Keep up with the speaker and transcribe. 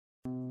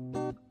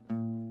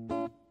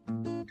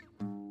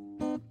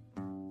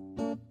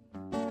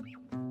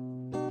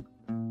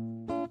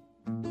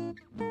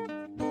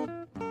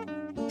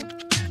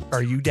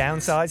Are you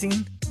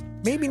downsizing?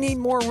 Maybe need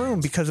more room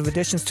because of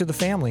additions to the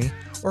family,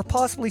 or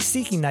possibly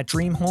seeking that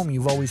dream home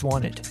you've always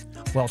wanted?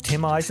 Well,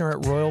 Tim Eisner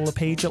at Royal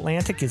LePage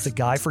Atlantic is the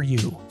guy for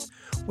you.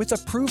 With a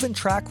proven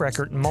track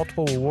record and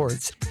multiple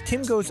awards,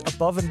 Tim goes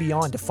above and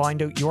beyond to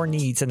find out your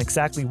needs and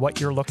exactly what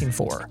you're looking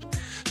for.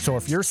 So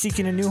if you're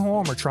seeking a new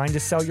home or trying to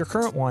sell your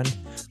current one,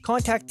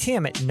 contact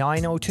Tim at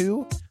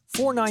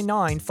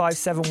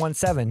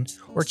 902-499-5717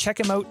 or check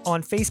him out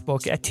on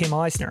Facebook at Tim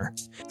Eisner.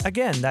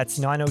 Again, that's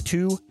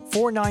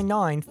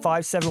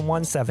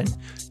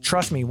 902-499-5717.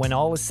 Trust me, when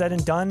all is said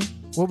and done,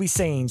 we'll be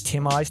saying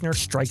Tim Eisner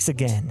strikes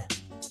again.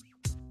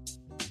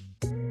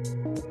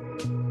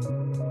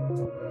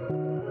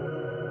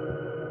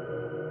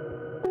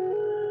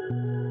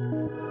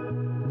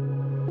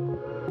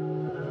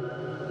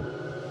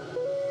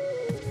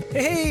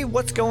 Hey,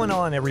 what's going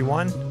on,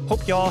 everyone?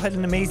 Hope you all had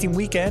an amazing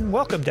weekend.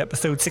 Welcome to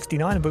episode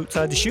 69 of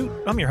Outside The Chute.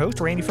 I'm your host,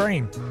 Randy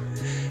Frame.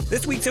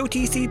 This week's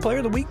OTC Player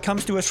of the Week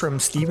comes to us from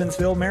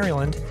Stevensville,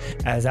 Maryland,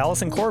 as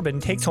Allison Corbin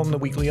takes home the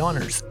weekly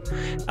honors.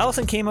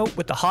 Allison came out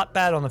with the hot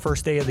bat on the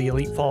first day of the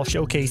Elite Fall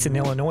Showcase in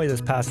Illinois this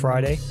past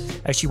Friday,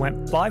 as she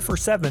went 5 for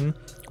 7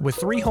 with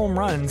 3 home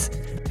runs,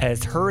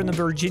 as her and the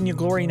Virginia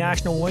Glory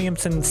National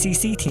Williamson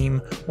CC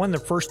team won their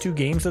first 2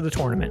 games of the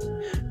tournament.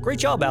 Great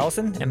job,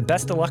 Allison, and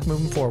best of luck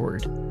moving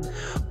forward.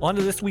 On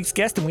to this week's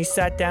guest, and we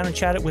sat down and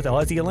chatted with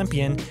Aussie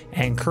Olympian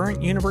and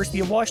current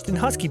University of Washington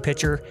Husky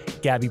pitcher,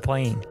 Gabbie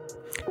Plain.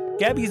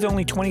 Gabbie is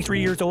only 23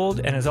 years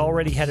old and has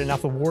already had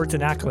enough awards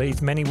and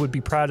accolades many would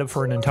be proud of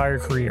for an entire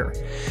career.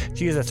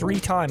 She is a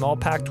 3-time All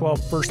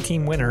Pac-12 First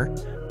Team winner,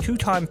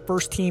 2-time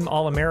First Team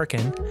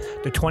All-American,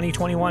 the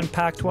 2021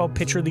 Pac-12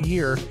 Pitcher of the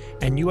Year,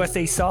 and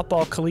USA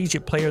Softball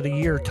Collegiate Player of the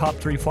Year top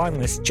 3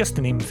 finalists, just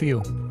to name a few.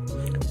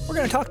 We're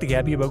going to talk to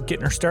Gabbie about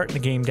getting her start in the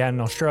game down in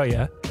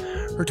Australia,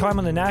 her time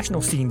on the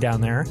national scene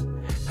down there,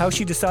 how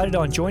she decided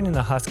on joining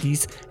the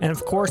Huskies, and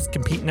of course,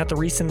 competing at the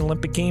recent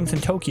Olympic Games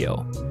in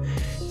Tokyo.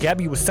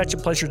 Gabbie was such a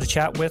pleasure to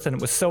chat with, and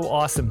it was so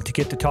awesome to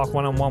get to talk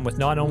one-on-one with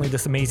not only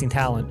this amazing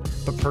talent,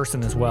 but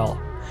person as well.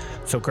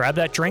 So grab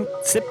that drink,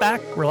 sit back,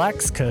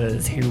 relax,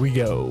 cause here we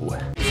go.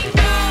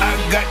 I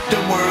got the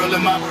world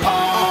in my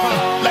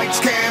palm, lights,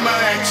 camera,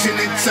 action,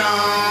 it's on.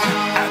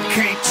 I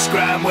can't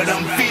describe what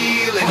I'm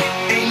feeling,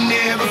 ain't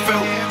never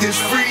felt this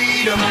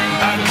freedom.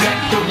 I got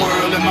the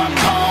world in my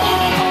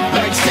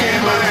palm, lights,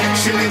 camera,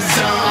 action, it's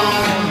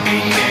on.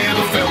 Ain't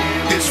never felt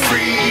this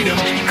freedom.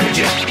 Could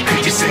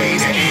you say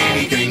that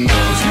anything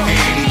goes,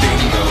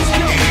 anything goes,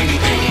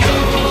 anything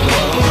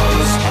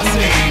goes,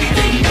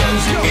 anything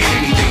goes,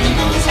 anything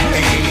goes,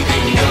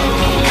 anything goes.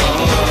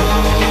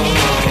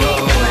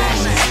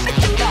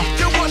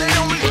 You want it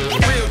only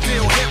real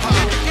deal hip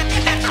hop.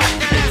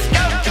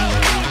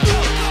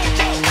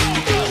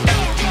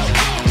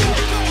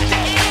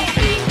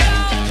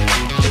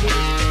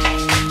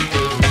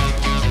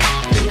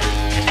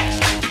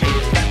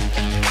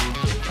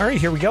 All right,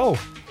 here we go.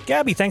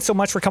 Gabbie, thanks so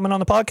much for coming on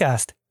the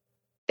podcast.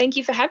 Thank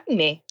you for having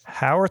me.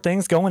 How are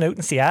things going out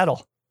in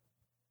Seattle?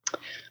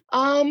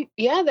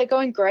 Yeah, they're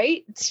going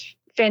great. It's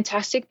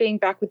fantastic being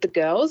back with the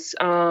girls.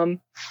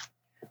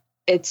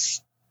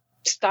 It's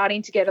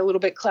starting to get a little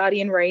bit cloudy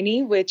and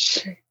rainy,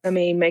 which,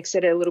 makes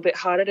it a little bit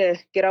harder to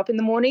get up in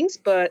the mornings,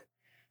 but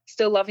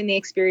still loving the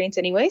experience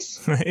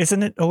anyways.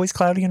 Isn't it always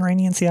cloudy and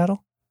rainy in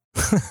Seattle?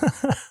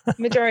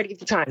 Majority of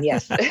the time,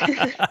 yes.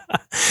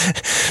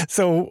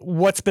 So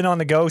what's been on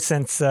the go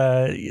since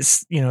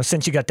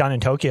you got done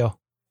in Tokyo?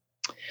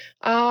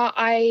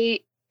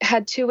 I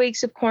had 2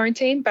 weeks of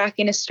quarantine back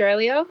in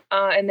Australia,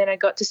 and then I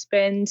got to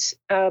spend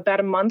about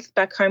a month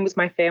back home with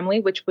my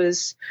family, which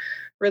was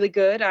really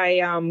good.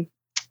 Home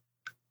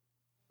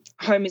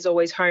is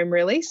always home,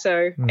 really.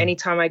 So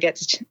anytime I get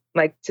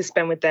to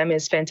spend with them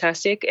is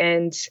fantastic.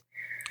 And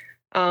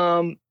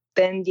then,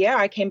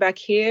 I came back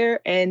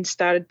here and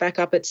started back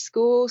up at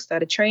school,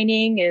 started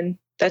training, and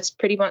that's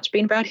pretty much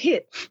been about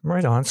it.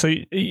 Right on. So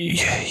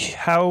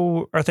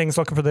how are things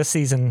looking for this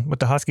season with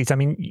the Huskies? Have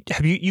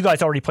you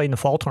guys already played in the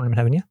fall tournament,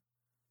 haven't you?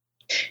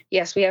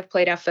 Yes, we have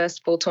played our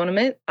first fall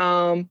tournament.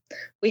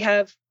 We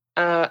have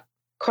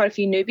quite a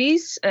few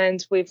newbies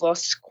and we've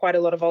lost quite a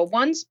lot of old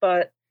ones,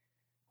 but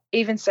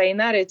even saying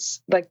that,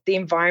 it's like the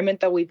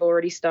environment that we've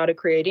already started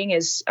creating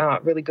is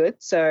really good.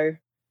 So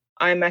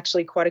I'm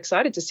actually quite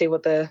excited to see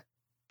what the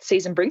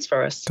season brings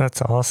for us.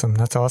 That's awesome.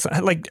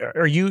 Like,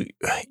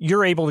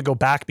 you're able to go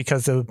back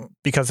because of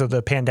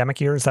the pandemic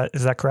year? Is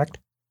that correct?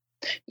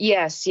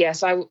 Yes.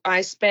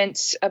 I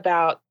spent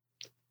about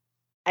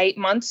 8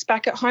 months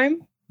back at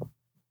home.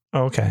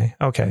 Okay.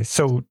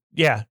 So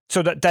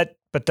the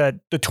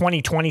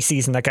 2020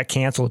 season that got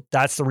canceled,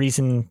 that's the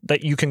reason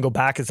that you can go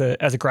back as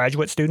a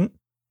graduate student?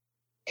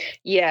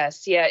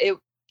 Yes. Yeah.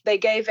 They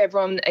gave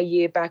everyone a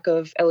year back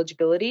of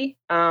eligibility.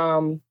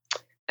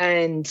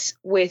 And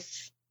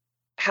with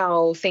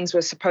how things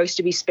were supposed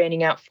to be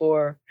spanning out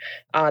for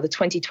the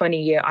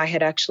 2020 year, I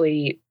had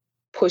actually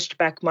pushed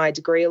back my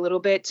degree a little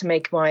bit to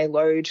make my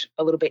load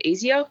a little bit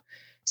easier.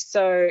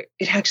 So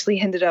it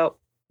actually ended up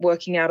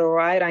working out all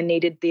right. I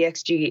needed the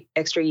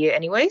extra year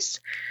anyways.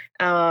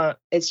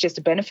 It's just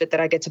a benefit that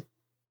I get to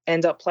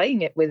end up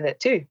playing it with it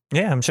too.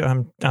 Yeah, I'm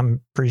sure.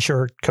 I'm pretty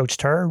sure Coach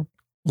Tar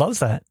loves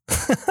that.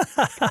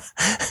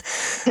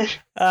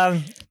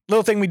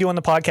 Little thing we do on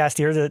the podcast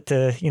here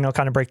to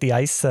kind of break the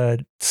ice.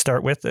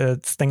 Start with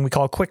this thing we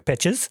call quick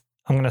pitches.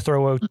 I'm going to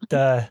throw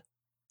out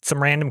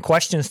some random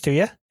questions to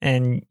you,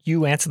 and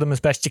you answer them as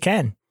best you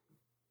can.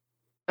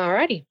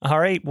 Alrighty. All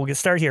right, we'll get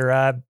started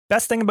here.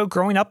 Best thing about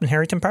growing up in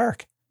Harrington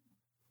Park?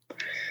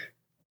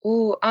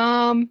 Ooh,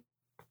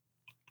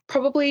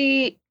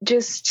 probably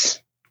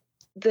just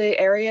the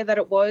area that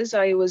it was.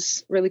 I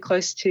was really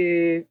close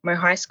to my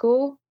high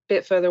school, a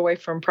bit further away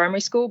from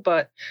primary school,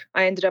 but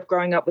I ended up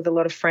growing up with a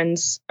lot of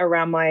friends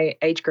around my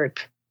age group.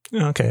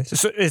 Okay,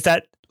 so is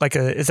that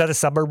a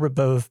suburb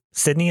of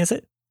Sydney? Is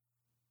it?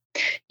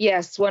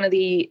 Yes, one of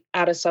the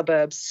outer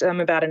suburbs. I'm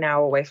about an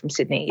hour away from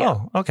Sydney. Yeah.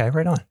 Oh, okay,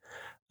 right on.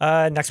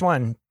 Next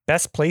one.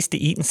 Best place to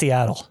eat in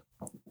Seattle?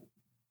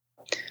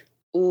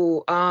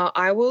 Ooh,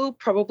 I will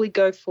probably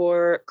go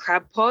for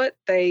Crab Pot.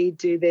 They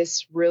do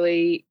this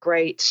really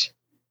great,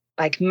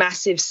 like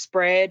massive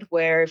spread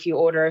where if you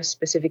order a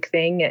specific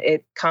thing,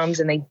 it comes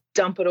and they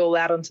dump it all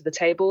out onto the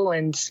table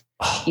and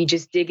you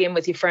just dig in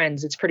with your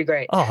friends. It's pretty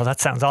great. Oh,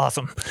 that sounds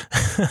awesome.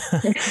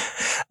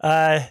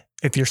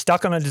 If you're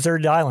stuck on a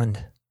deserted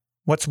island,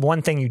 what's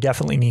one thing you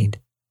definitely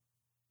need?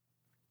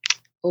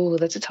 Oh,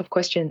 that's a tough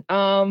question.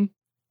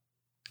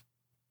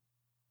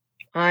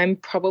 I'm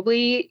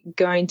probably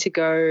going to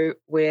go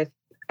with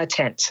a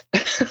tent.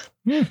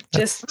 I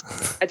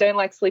don't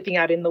like sleeping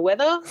out in the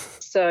weather.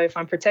 So if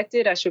I'm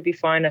protected, I should be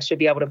fine. I should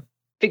be able to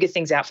figure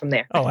things out from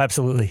there. Oh,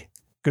 absolutely.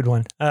 Good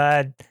one.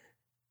 Do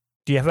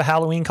you have a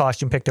Halloween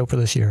costume picked out for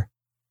this year?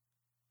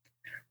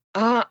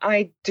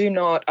 I do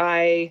not.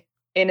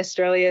 In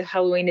Australia,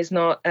 Halloween is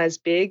not as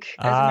big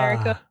as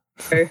America.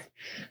 So,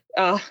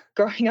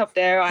 growing up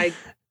there, I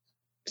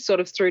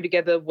sort of threw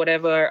together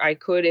whatever I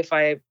could if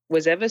I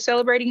was ever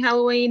celebrating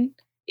Halloween,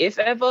 if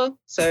ever.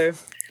 So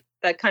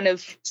that kind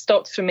of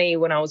stopped for me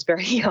when I was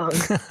very young.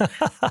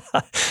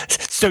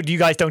 So you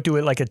guys don't do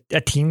it like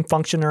a team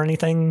function or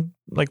anything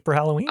like for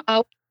Halloween?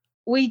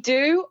 We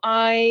do.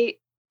 I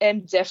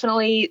am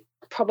definitely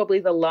probably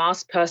the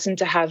last person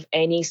to have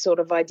any sort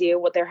of idea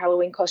what their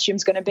Halloween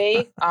costume's going to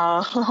be.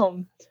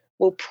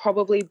 We'll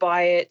probably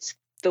buy it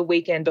the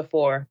weekend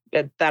before.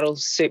 That'll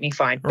suit me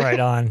fine. Right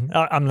on.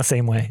 I'm the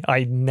same way.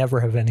 I never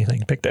have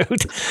anything picked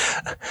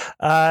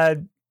out.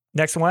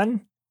 Next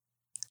one.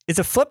 Is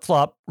a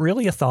flip-flop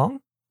really a thong?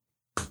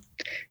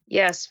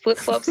 Yes,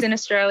 flip-flops in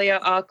Australia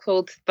are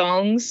called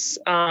thongs.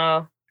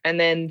 And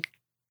then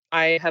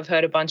I have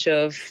heard a bunch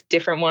of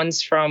different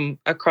ones from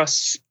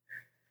across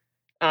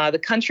the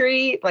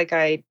country. Like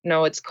I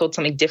know it's called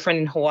something different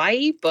in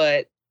Hawaii,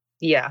 but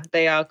yeah,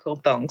 they are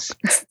called thongs.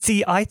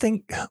 See, I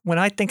think when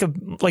I think of,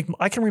 like,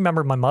 I can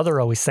remember my mother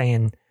always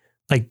saying,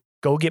 like,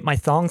 go get my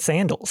thong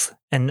sandals.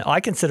 And I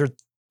consider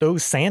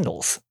those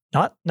sandals,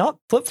 not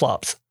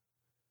flip-flops.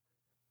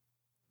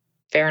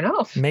 Fair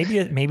enough. Maybe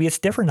it's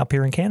different up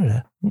here in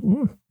Canada.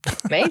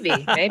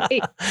 Maybe.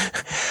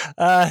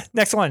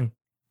 Next one.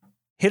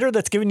 Hitter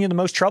that's given you the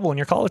most trouble in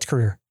your college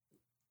career?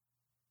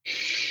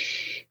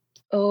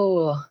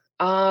 Oh,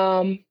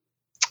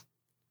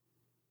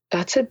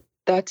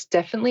 that's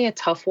definitely a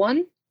tough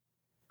one.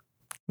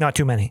 Not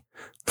too many.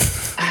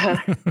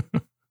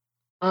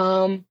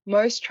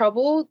 Most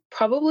trouble,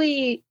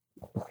 probably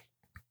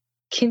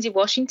Kinsey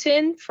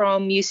Washington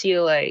from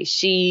UCLA.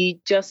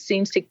 She just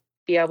seems to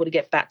be able to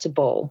get bat to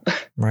ball.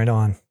 Right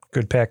on.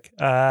 Good pick.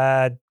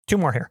 Two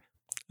more here.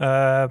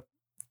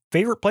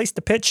 Favorite place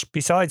to pitch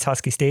besides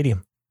Husky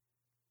Stadium?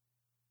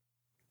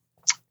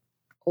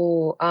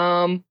 Oh,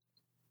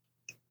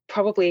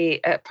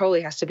 it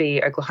probably has to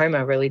be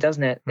Oklahoma, really,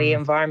 doesn't it? The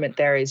environment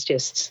there is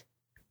just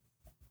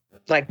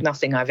like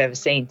nothing I've ever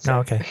seen. So.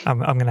 Okay. I'm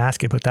going to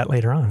ask you about that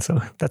later on.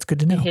 So that's good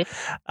to know.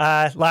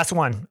 Mm-hmm. Last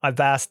one. I've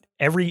asked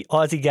every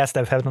Aussie guest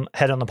I've had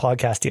on the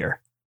podcast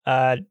here.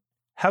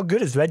 How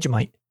good is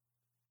Vegemite?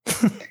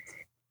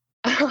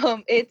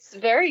 It's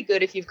very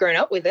good if you've grown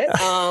up with it.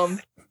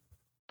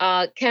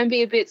 Can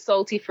be a bit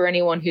salty for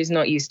anyone who's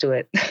not used to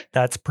it.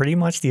 That's pretty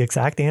much the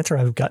exact answer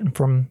I've gotten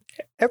from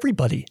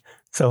everybody.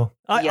 So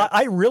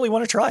I really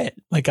want to try it.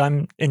 Like,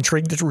 I'm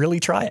intrigued to really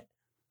try it.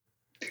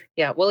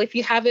 Yeah. Well, if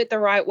you have it the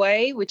right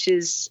way, which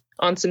is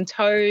on some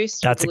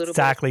toast. That's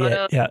exactly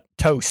it. Yeah.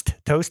 Toast.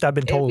 I've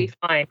been told. It'll be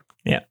fine.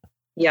 Yeah.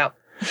 Yeah.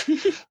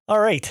 All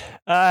right.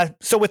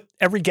 So with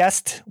every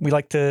guest, we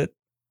like to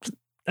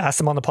ask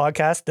them on the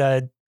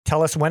podcast,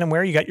 tell us when and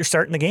where you got your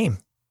start in the game.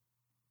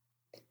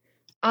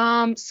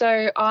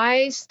 So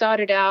I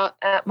started out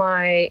at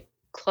my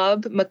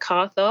club,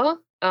 MacArthur,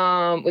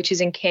 which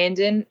is in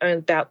Camden,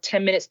 about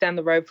 10 minutes down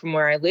the road from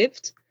where I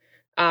lived,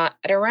 at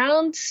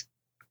around,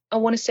 I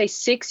want to say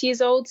 7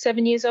 years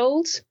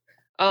old.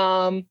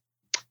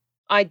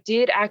 I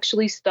did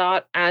actually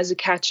start as a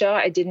catcher.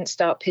 I didn't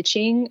start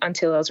pitching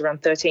until I was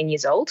around 13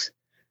 years old.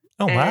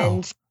 Oh, wow.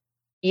 And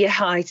yeah,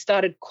 I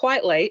started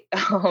quite late,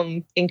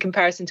 in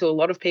comparison to a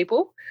lot of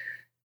people.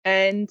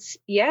 And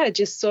yeah,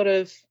 just sort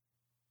of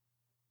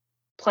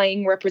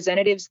playing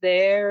representatives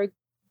there,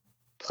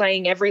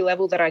 playing every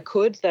level that I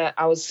could that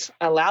I was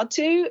allowed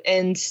to,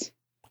 and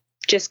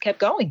just kept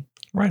going.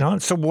 Right on.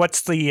 So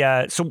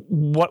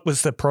what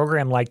was the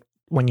program like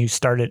when you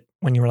started,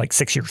 when you were like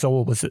 6 years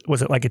old? Was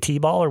it like a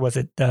T-ball, or was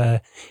it,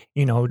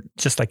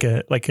 just like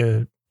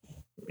a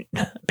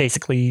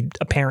basically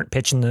a parent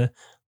pitching the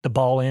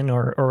ball in,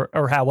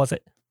 or how was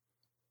it?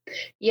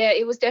 Yeah,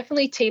 it was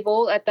definitely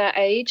T-ball at that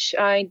age.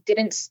 I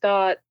didn't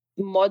start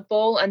mod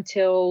ball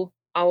until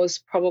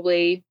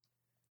I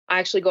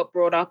actually got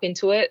brought up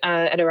into it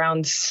at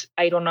around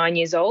 8 or 9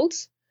 years old.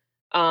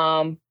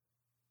 But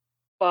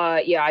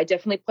yeah, I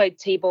definitely played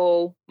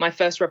T-ball. My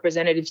first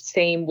representative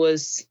team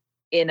was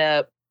in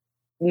a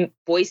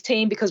boys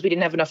team because we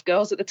didn't have enough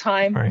girls at the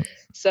time. Right.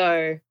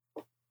 So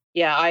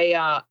yeah,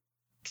 I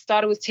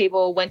started with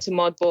T-ball, went to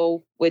mod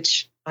ball,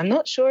 which I'm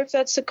not sure if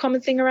that's a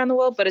common thing around the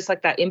world, but it's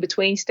like that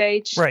in-between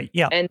stage. Right,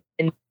 yeah. And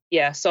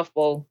yeah,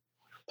 softball,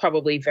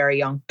 probably very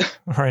young.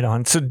 Right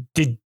on. So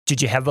did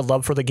you have a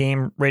love for the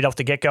game right off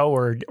the get-go,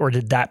 or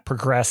did that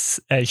progress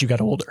as you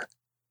got older?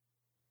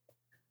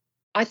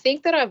 I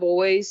think that I've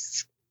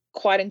always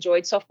quite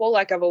enjoyed softball.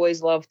 Like, I've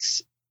always loved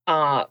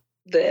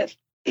the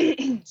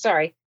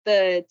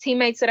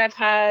teammates that I've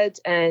had,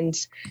 and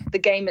the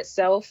game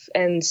itself,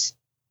 and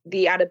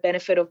the added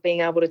benefit of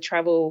being able to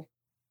travel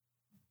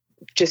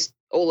just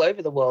all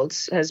over the world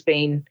has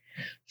been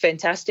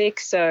fantastic.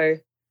 So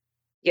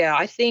yeah,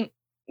 I think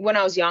when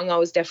I was young, I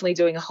was definitely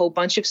doing a whole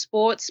bunch of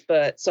sports,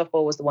 but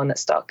softball was the one that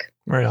stuck.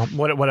 Right on.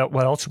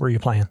 What else were you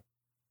playing?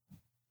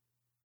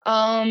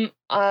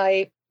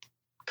 I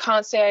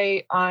can't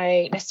say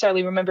I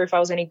necessarily remember if I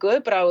was any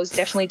good, but I was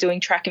definitely doing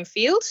track and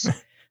field.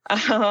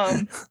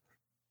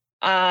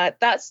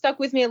 That stuck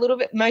with me a little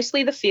bit,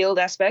 mostly the field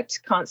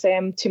aspect. Can't say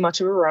I'm too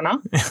much of a runner.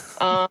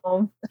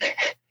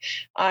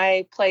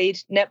 I played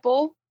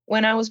netball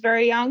when I was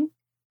very young.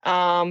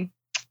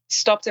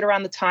 Stopped it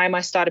around the time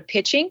I started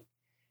pitching.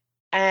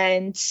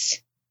 And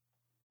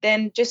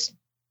then just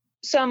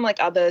some like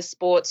other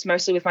sports,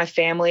 mostly with my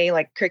family,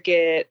 like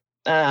cricket,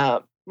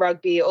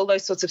 rugby, all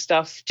those sorts of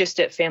stuff, just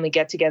at family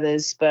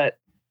get-togethers, but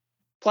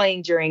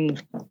playing during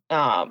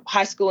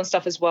high school and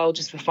stuff as well,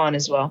 just for fun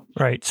as well.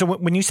 Right. So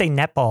when you say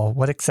netball,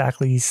 what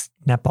exactly is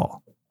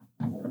netball?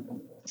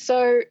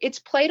 So it's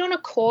played on a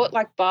court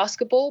like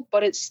basketball,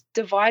 but it's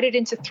divided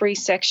into 3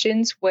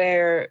 sections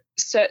where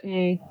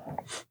certain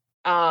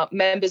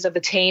members of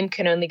the team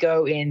can only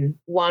go in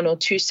 1 or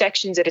 2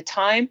 sections at a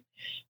time.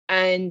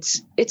 And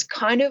it's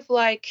kind of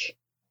like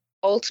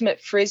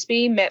ultimate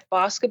frisbee met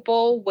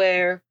basketball,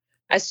 where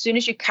as soon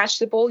as you catch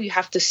the ball, you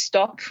have to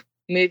stop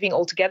moving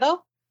altogether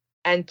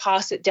and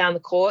pass it down the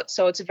court.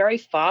 So it's a very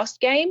fast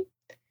game.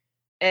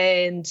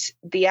 And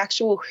the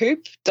actual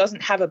hoop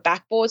doesn't have a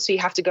backboard, so you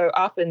have to go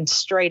up and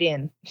straight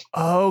in.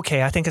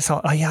 Okay, I think I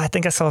saw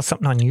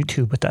something on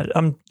YouTube with that.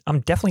 I'm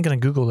definitely going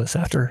to Google this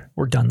after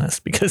we're done this,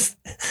 because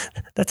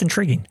that's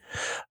intriguing.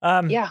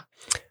 Yeah.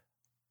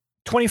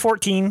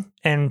 2014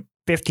 and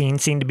 15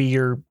 seemed to be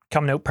your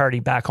coming out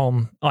party back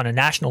home on a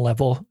national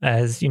level,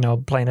 as you know,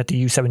 playing at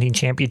the U17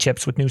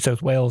 championships with New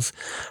South Wales.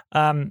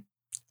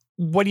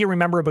 What do you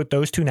remember about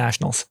those 2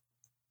 nationals?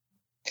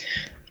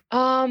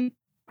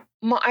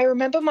 I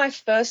remember my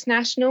first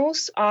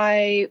nationals.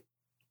 I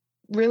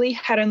really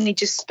had only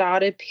just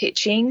started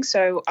pitching,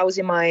 so I was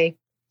in my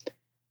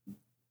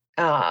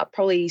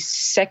probably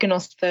 2nd or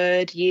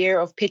 3rd year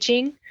of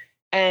pitching,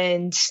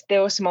 and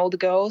there were some older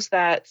girls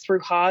that threw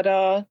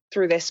harder,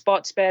 threw their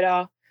spots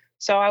better.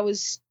 So I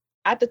was,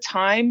 at the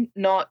time,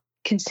 not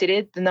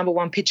considered the number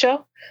 1 pitcher,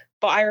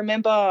 but I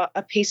remember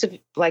a piece of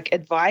like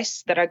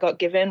advice that I got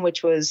given,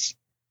 which was,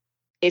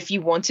 if you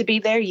want to be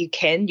there, you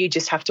can. You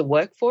just have to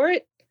work for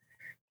it.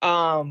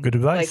 Good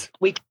advice. Like,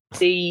 we can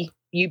see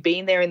you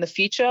being there in the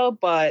future,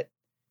 but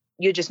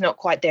you're just not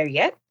quite there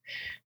yet.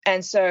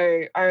 And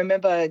so I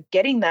remember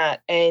getting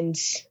that and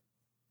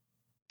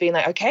being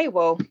like, okay,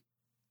 well,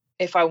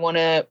 if I want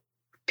to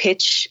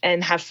pitch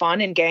and have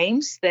fun in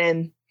games,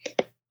 then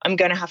I'm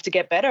going to have to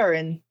get better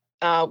and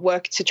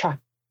work to try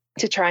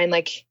and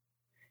like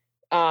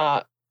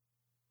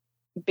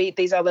beat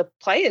these other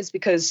players,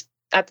 because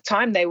at the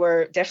time they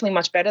were definitely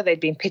much better.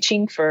 They'd been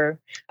pitching for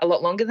a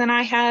lot longer than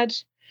I had.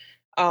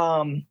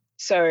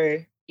 So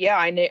yeah,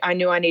 I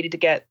knew I needed to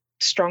get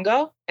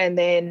stronger. And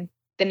then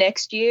the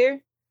next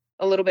year,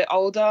 a little bit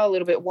older, a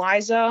little bit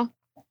wiser,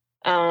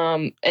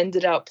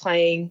 ended up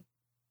playing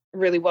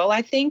really well,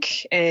 I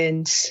think.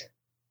 And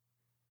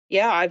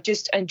yeah, I've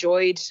just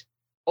enjoyed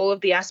all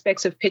of the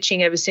aspects of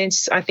pitching ever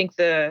since. I think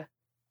the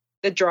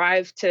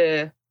drive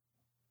to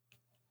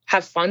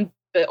have fun,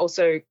 but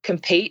also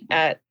compete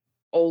at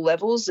all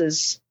levels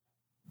has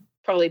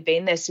probably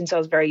been there since I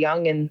was very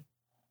young. And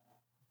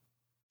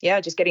yeah,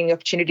 just getting the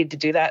opportunity to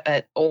do that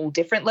at all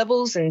different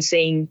levels and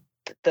seeing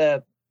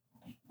the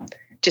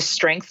just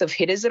strength of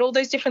hitters at all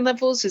those different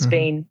levels has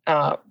been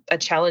a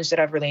challenge that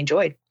I've really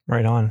enjoyed.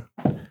 Right on.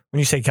 When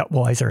you say gut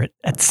wiser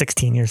at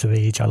 16 years of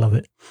age, I love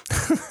it.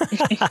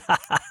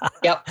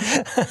 Yep.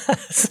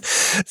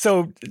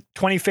 So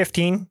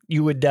 2015,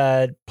 you would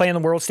play on the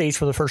world stage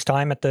for the first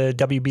time at the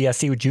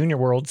WBSC Junior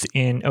Worlds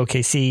in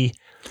OKC.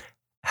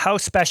 How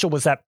special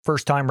was that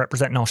first time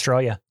representing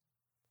Australia?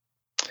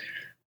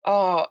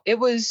 Oh, it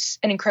was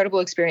an incredible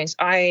experience.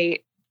 I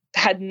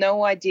had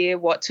no idea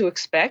what to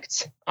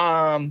expect.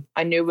 I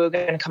knew we were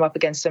going to come up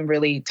against some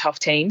really tough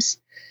teams.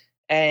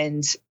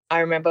 And I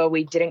remember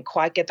we didn't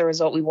quite get the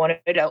result we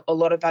wanted. A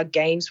lot of our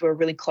games were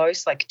really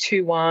close, like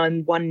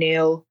 2-1,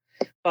 1-0,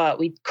 but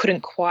we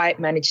couldn't quite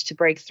manage to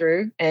break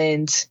through.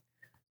 And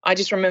I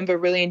just remember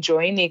really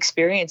enjoying the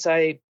experience.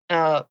 I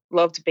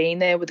loved being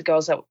there with the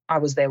girls that I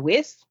was there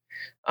with.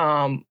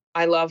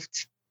 I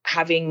loved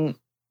having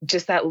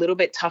just that little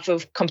bit tough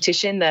of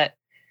competition that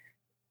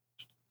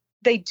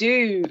they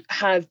do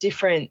have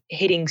different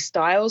hitting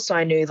styles. So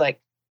I knew,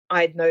 like,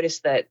 I'd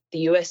noticed that the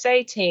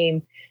USA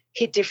team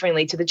hit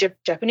differently to the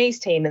Japanese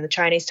team and the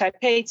Chinese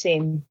Taipei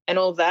team and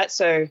all of that.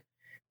 So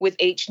with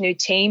each new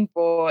team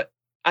brought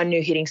a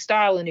new hitting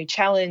style, a new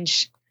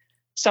challenge,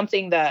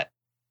 something that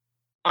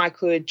I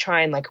could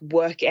try and like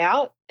work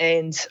out.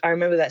 And I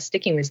remember that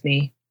sticking with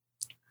me.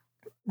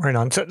 Right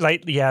on. So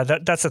like, yeah,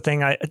 that's the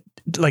thing. I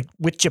like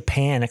with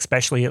Japan,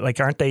 especially, like,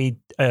 aren't they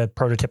a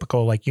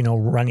prototypical, like, you know,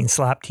 running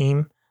slap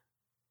team?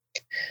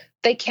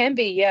 They can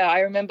be. Yeah. I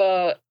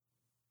remember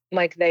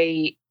like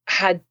they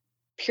had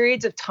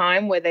periods of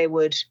time where they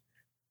would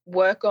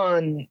work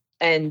on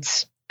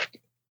and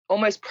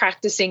almost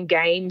practicing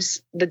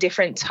games, the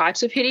different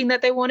types of hitting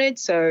that they wanted.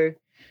 So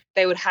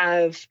they would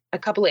have a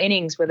couple of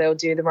innings where they would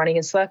do the running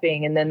and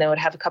slapping, and then they would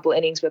have a couple of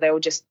innings where they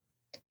would just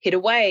hit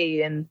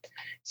away. And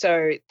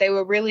so they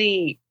were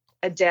really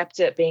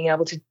adept at being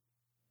able to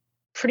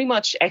pretty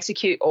much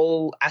execute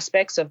all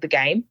aspects of the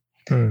game.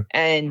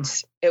 And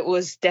it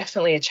was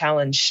definitely a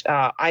challenge.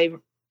 I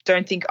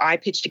don't think I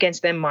pitched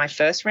against them my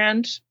first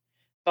round,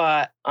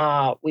 but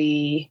or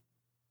the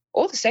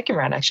second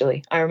round,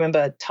 actually. I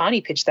remember Tani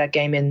pitched that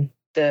game in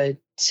the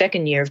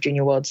second year of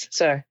Junior Worlds.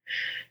 So,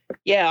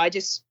 yeah, I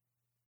just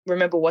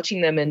remember watching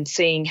them and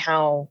seeing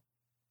how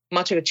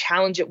much of a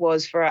challenge it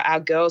was for our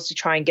girls to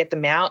try and get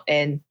them out.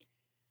 And,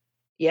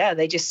 yeah,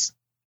 they just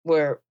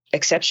were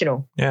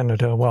exceptional. Yeah, no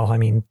doubt. Well, I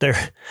mean,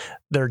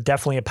 they're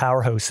definitely a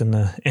powerhouse in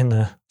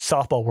the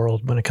softball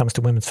world when it comes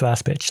to women's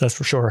fast pitch. That's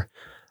for sure.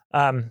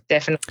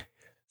 Definitely.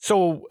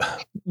 So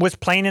was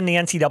playing in the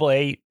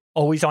NCAA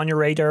always on your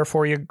radar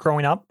for you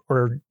growing up,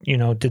 or, you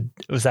know,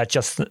 was that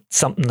just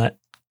something that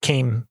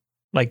came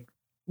like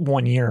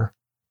one year?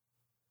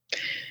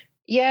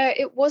 Yeah,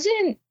 it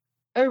wasn't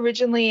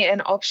originally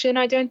an option,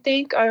 I don't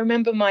think. I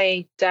remember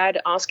my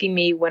dad asking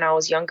me when I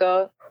was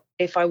younger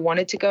if I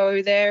wanted to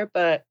go there,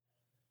 but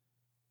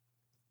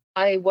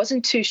I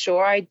wasn't too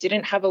sure. I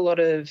didn't have a lot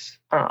of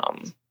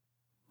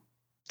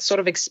sort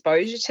of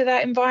exposure to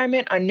that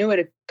environment. I knew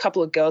a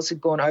couple of girls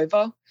had gone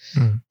over,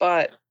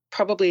 but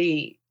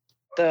probably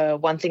the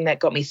one thing that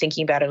got me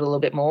thinking about it a little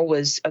bit more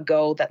was a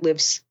girl that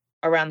lives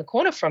around the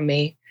corner from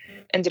me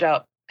ended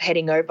up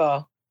heading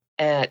over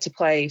to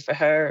play for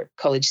her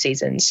college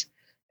seasons.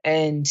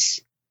 And,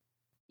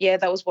 yeah,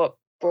 that was what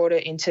brought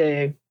it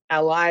into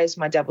our lives.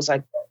 My dad was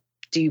like,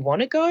 do you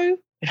want to go?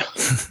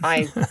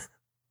 I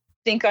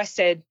think I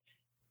said,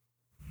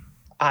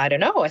 I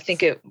don't know. I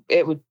think it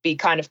would be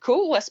kind of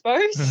cool, I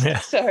suppose. Yeah.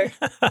 So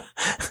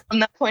from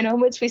that point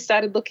onwards, we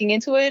started looking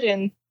into it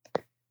and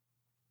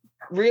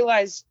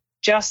realized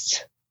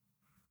just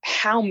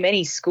how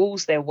many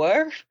schools there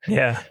were.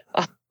 Yeah.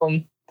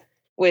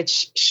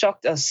 Which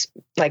shocked us,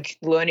 like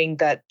learning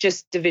that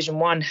just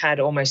Division I had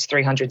almost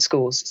 300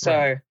 schools. So,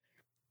 right.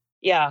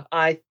 Yeah,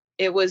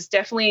 it was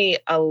definitely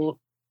a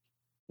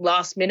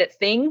last minute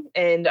thing.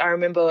 And I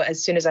remember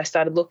as soon as I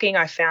started looking,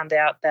 I found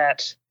out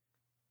that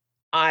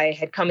I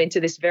had come into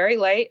this very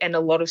late and a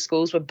lot of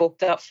schools were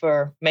booked up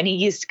for many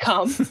years to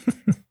come.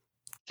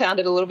 Found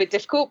it a little bit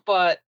difficult,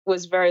 but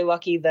was very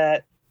lucky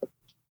that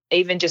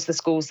even just the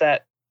schools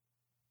that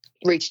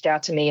reached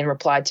out to me and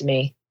replied to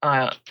me,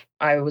 I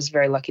was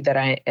very lucky that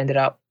I ended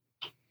up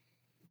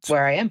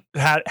where I am.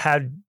 How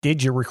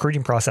did your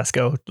recruiting process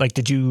go? Like,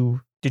 did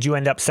you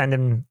end up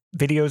sending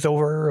videos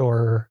over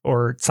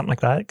or something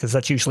like that? Because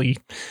that's usually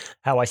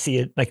how I see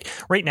it. Like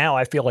right now,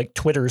 I feel like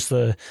Twitter's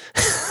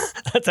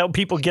that's how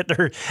people get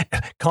their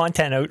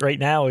content out right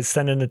now, is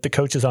sending it to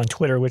coaches on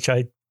Twitter, which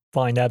I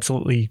find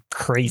absolutely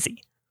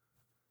crazy.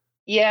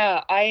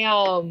 Yeah,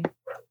 I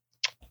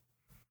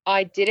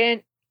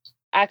didn't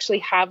actually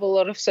have a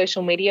lot of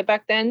social media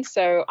back then,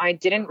 so I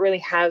didn't really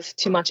have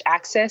too much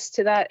access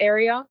to that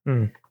area.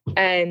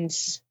 And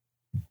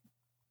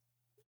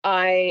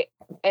I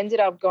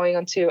ended up going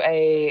onto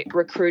a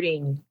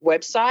recruiting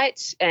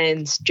website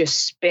and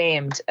just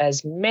spammed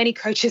as many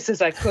coaches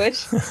as I could.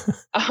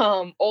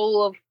 I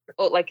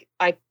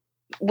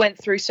went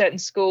through certain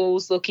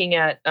schools looking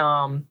at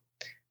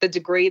the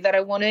degree that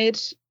I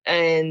wanted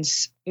and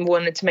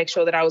wanted to make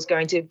sure that I was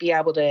going to be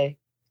able to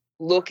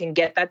look and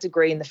get that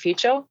degree in the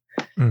future.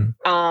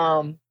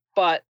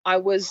 But I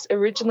was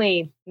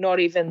originally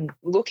not even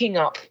looking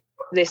up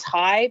this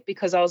high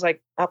because I was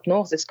like, up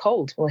north it's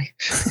cold. Like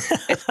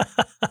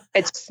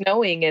it's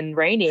snowing and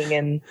raining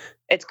and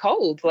it's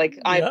cold. Like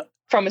I'm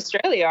from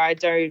Australia, I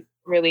don't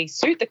really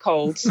suit the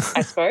cold,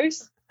 I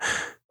suppose.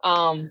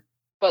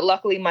 But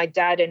luckily my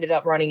dad ended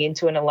up running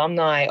into an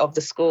alumni of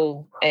the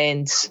school,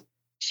 and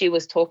she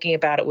was talking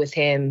about it with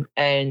him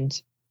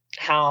and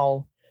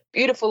how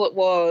beautiful it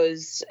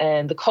was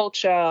and the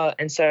culture.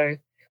 And so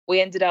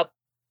we ended up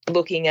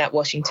looking at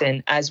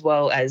Washington as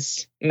well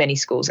as many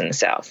schools in the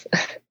South.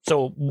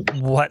 So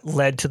what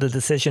led to the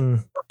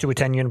decision to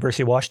attend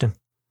University of Washington?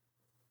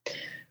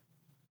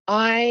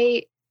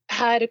 I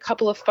had a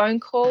couple of phone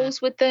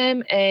calls with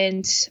them,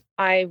 and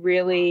I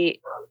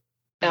really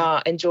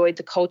enjoyed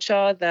the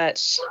culture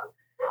that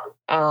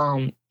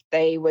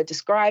they were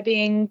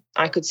describing.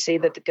 I could see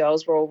that the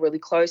girls were all really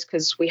close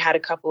because we had a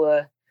couple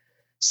of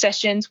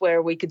sessions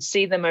where we could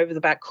see them over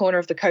the back corner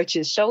of the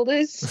coach's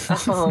shoulders.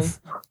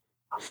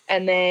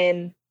 And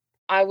then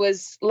I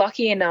was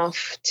lucky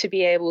enough to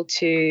be able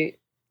to,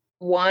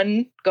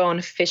 one, go on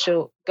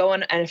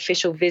an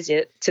official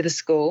visit to the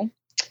school,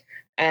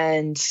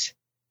 and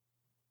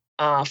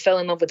fell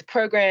in love with the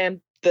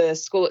program. The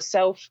school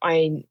itself,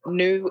 I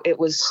knew it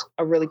was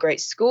a really great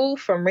school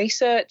from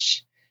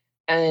research,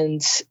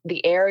 and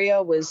the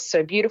area was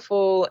so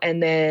beautiful.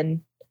 And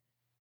then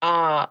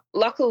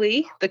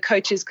luckily the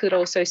coaches could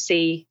also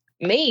see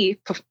me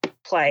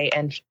play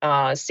and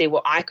see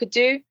what I could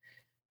do,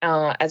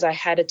 as I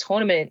had a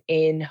tournament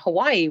in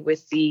Hawaii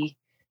with the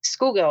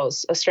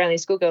schoolgirls, Australian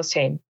schoolgirls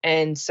team.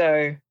 And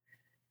so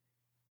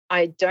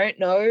I don't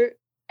know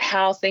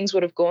how things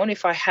would have gone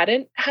if I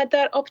hadn't had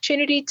that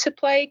opportunity to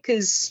play,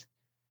 because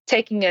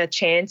taking a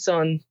chance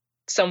on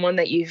someone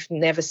that you've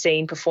never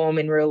seen perform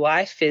in real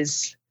life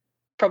is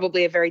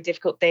probably a very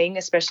difficult thing,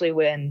 especially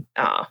when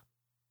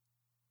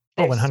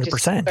 100%.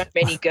 So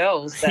many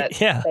girls that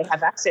they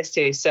have access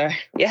to. So,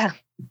 yeah.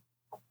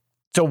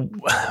 So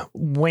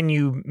when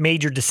you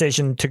made your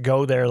decision to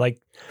go there, like,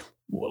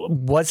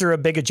 was there a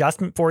big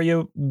adjustment for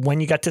you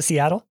when you got to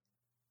Seattle?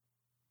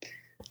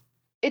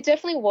 It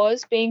definitely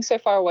was. Being so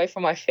far away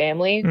from my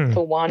family,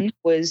 for one,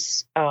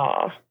 was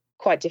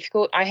quite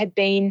difficult. I had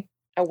been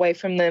away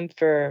from them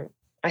for,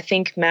 I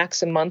think,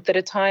 max a month at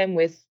a time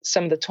with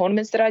some of the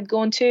tournaments that I'd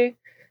gone to.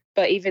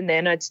 But even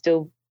then, I'd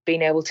still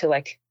been able to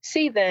like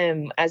see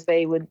them as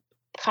they would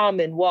come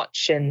and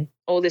watch and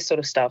all this sort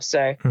of stuff.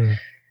 So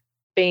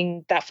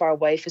being that far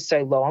away for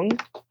so long,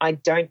 I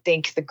don't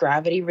think the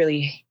gravity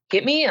really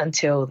hit me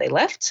until they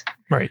left.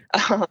 Right.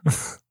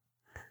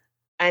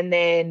 And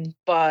then,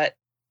 but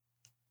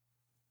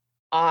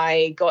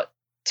I got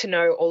to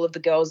know all of the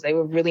girls. They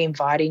were really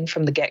inviting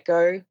from the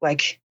get-go.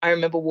 Like, I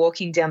remember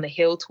walking down the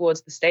hill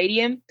towards the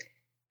stadium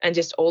and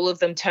just all of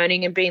them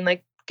turning and being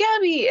like,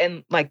 Gabbie,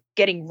 and like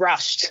getting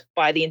rushed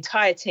by the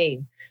entire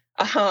team.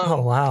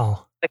 Oh,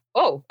 wow. Like,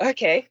 oh,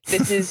 okay.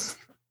 This is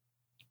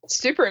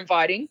super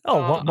inviting.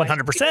 Oh,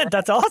 100%.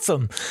 That's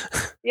awesome.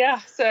 Yeah.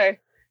 So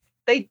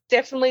they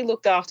definitely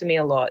looked after me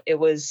a lot. It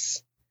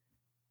was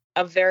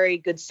a very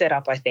good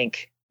setup, I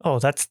think. Oh,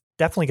 that's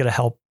definitely going to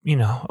help,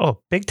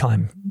 big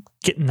time,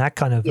 getting that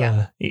kind of,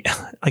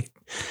 like,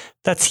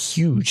 that's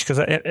huge.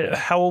 Because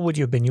how old would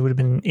you have been? You would have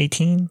been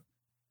 18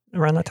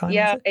 around that time?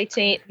 Yeah,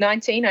 18,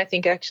 19, I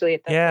think, actually.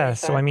 At that point.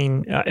 So, I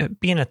mean,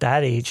 being at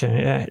that age,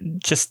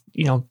 just,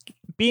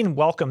 being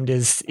welcomed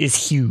is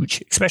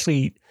huge,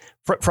 especially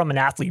from an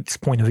athlete's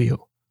point of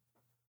view.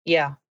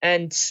 Yeah.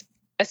 And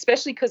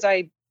especially because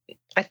I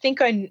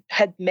think I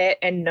had met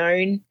and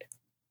known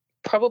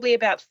probably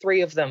about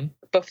 3 of them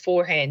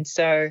beforehand.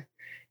 So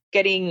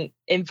getting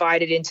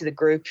invited into the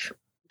group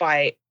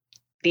by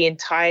the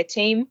entire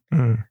team,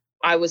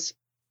 I was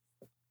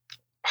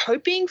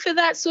hoping for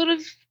that sort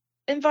of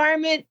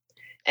environment,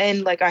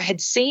 and like I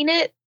had seen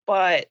it,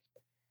 but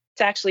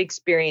to actually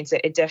experience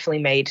it, it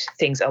definitely made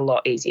things a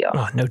lot easier.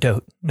 Oh, no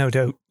doubt.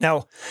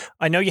 Now,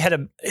 I know you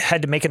had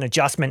to make an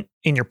adjustment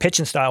in your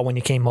pitching style when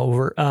you came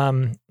over.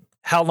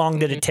 How long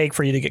did it take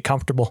for you to get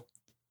comfortable?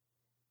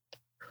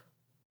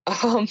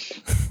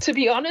 To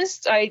be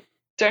honest, I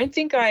don't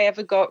think I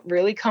ever got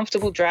really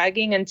comfortable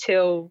dragging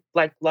until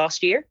like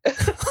last year.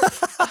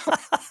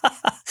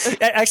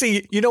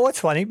 Actually, you know what's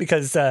funny?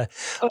 Because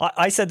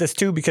I said this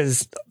too,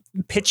 because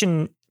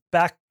pitching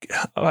back,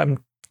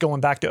 I'm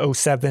going back to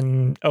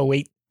 07,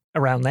 08,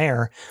 around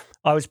there.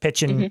 I was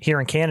pitching here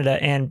in Canada,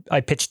 and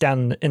I pitched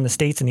down in the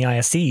States in the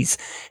ISCs.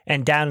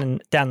 And down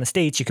the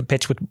States, you could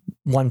pitch with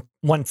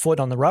one foot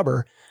on the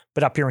rubber,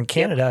 but up here in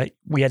Canada,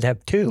 we had to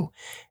have 2.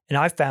 And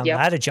I found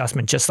that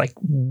adjustment just like,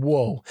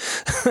 whoa.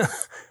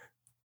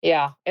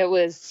 Yeah, it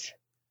was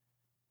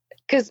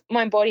because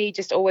my body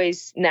just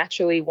always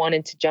naturally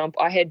wanted to jump.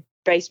 I had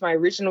based my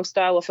original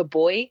style off a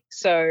boy,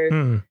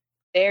 so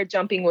their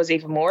jumping was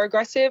even more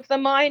aggressive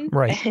than mine.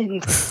 Right.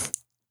 And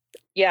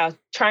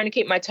trying to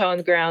keep my toe on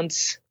the ground,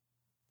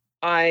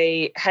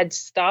 I had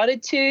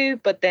started to,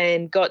 but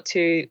then got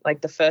to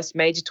like the first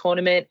major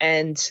tournament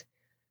and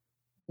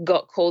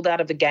got called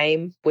out of the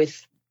game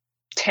with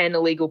 10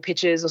 illegal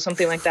pitches or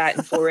something like that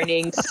in 4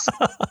 innings.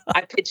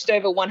 I pitched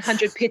over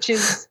 100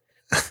 pitches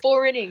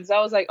 4 innings. I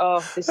was like, I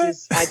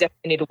definitely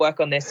need to work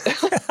on this.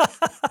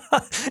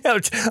 Yeah,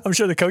 I'm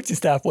sure the coaching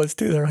staff was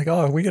too. They're like,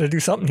 we got to do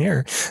something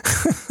here.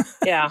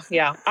 Yeah.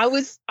 I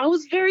was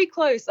very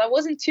close. I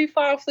wasn't too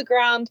far off the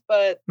ground,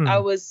 but I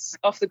was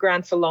off the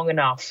ground for long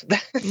enough.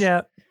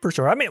 Yeah, for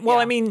sure. I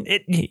mean,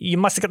 you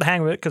must have got the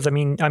hang of it because I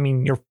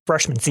mean, your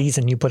freshman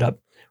season, you put up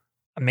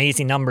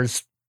amazing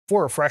numbers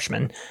for a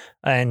freshman,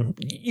 and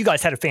you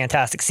guys had a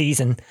fantastic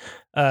season,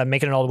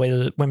 making it all the way to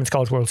the Women's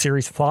College World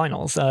Series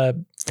finals.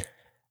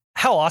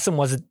 How awesome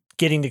was it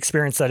getting to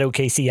experience that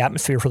OKC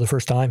atmosphere for the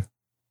first time?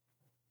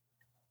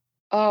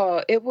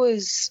 Oh, it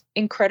was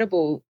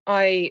incredible.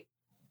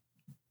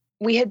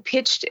 We had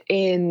pitched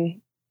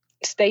in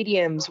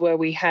stadiums where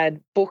we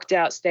had booked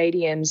out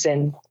stadiums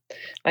and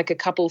like a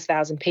couple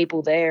thousand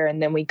people there.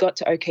 And then we got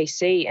to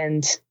OKC,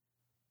 and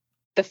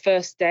the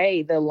first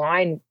day, the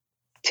line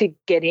to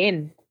get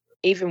in,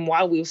 even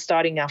while we were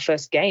starting our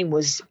first game,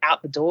 was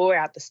out the door,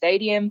 out the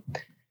stadium.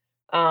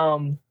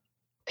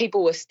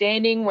 People were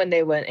standing when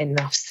there weren't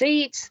enough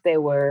seats.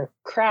 There were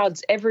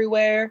crowds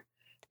everywhere,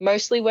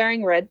 mostly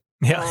wearing red.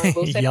 Yeah.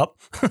 Yep.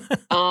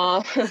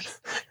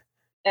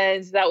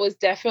 And that was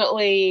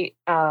definitely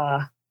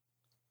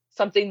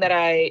something that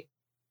I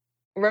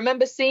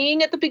remember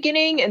seeing at the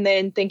beginning and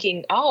then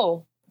thinking,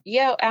 oh,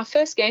 yeah, our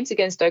first game's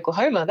against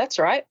Oklahoma. That's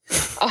right.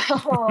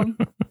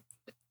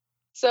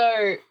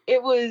 So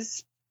it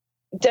was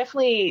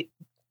definitely,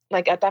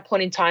 like, at that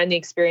point in time, the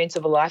experience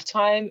of a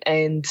lifetime,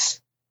 and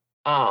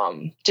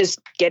just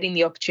getting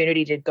the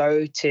opportunity to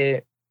go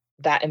to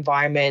that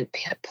environment,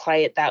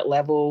 play at that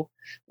level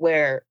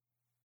where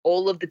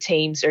all of the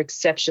teams are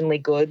exceptionally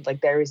good.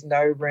 Like, there is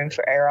no room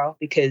for error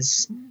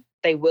because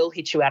they will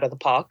hit you out of the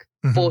park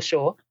for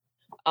sure.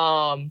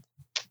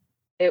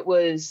 It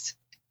was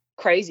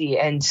crazy.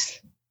 And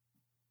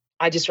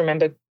I just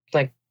remember,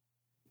 like,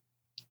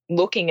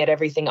 looking at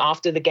everything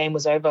after the game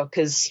was over,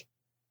 because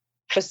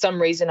for some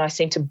reason I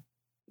seem to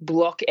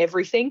block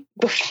everything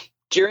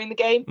during the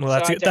game.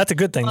 Well, that's a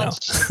good thing, though.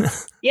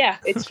 Yeah,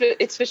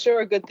 it's for sure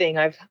a good thing.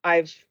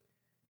 I've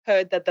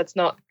heard that that's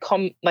not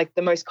like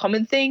the most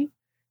common thing.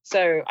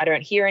 So I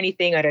don't hear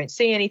anything, I don't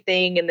see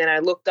anything, and then I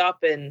looked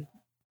up and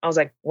I was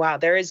like, wow,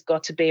 there has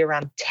got to be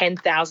around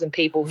 10,000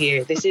 people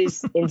here. This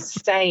is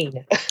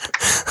insane.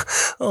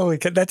 Oh,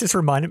 that just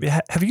reminded me.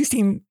 Have you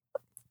seen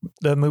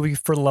the movie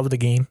For the Love of the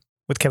Game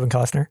with Kevin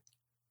Costner?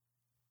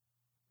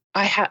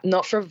 I have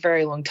not for a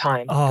very long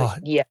time. Oh,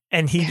 yeah.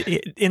 And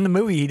he in the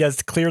movie, he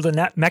does clear the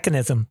net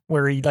mechanism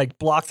where he like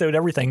blocks out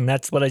everything.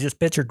 That's what I just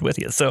pictured with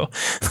you. So,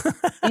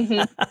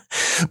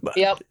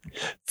 Yep.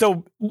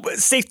 So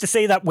safe to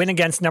say that win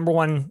against number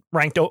 1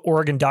 ranked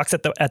Oregon Ducks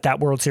at that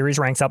World Series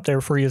ranks up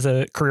there for you as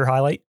a career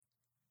highlight.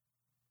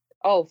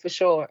 Oh, for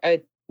sure.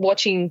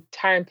 Watching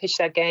Tyron pitch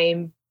that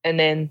game, and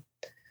then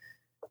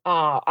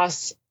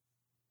us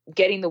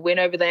getting the win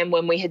over them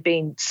when we had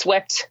been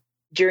swept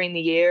during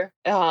the year.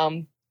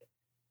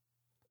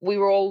 We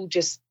were all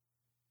just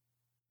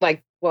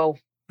like, well,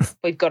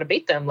 we've got to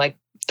beat them. Like,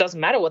 it doesn't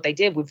matter what they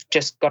did. We've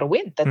just got to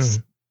win. That's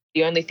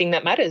the only thing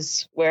that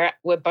matters. We're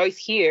both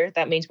here.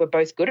 That means we're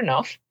both good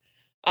enough.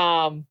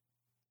 And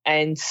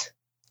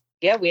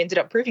yeah, we ended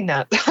up proving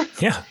that.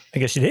 Yeah, I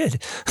guess you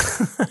did.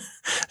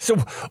 So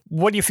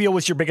what do you feel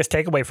was your biggest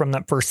takeaway from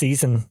that first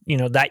season,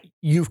 that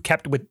you've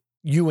kept with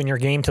you in your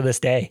game to this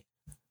day?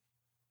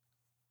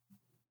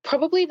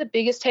 Probably the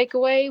biggest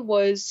takeaway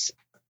was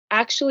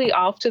actually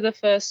after the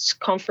first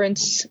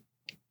conference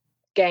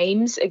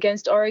games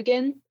against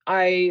Oregon.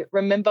 I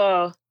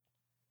remember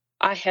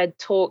I had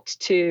talked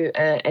to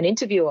an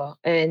interviewer,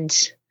 and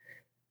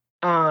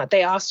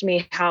they asked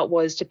me how it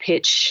was to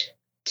pitch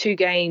 2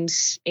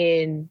 games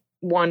in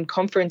one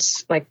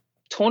conference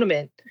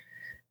tournament.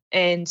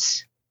 And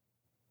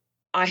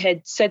I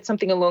had said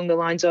something along the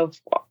lines of,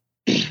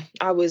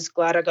 I was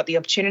glad I got the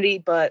opportunity,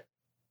 but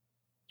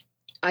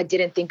I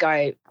didn't think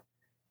I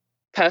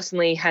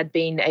personally had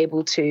been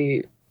able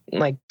to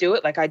do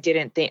it. I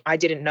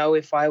didn't know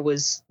if I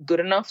was good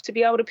enough to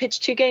be able to pitch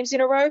 2 games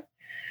in a row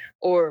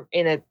or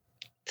in a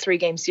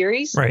 3-game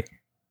series. Right.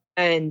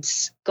 And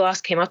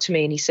Glass came up to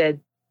me and he said,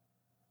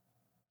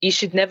 you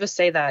should never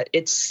say that.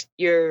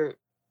 You're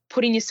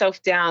putting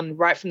yourself down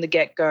right from the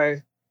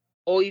get-go.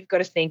 All you've got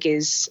to think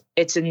is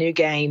it's a new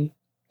game.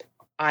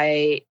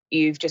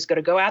 You've just got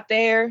to go out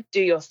there,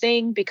 do your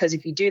thing, because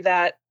if you do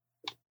that,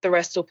 the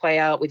rest will play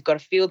out. We've got a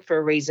field for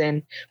a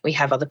reason. We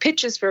have other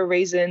pitchers for a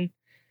reason.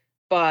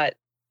 But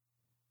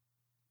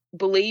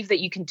believe that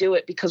you can do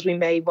it, because we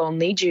may well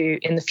need you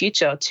in the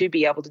future to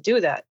be able to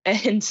do that.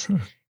 And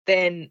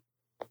then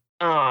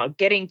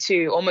getting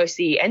to almost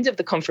the end of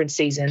the conference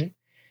season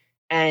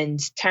and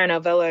Taryn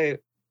Alvello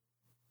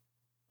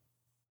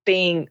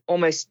being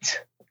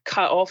almost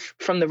cut off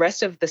from the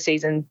rest of the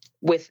season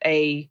with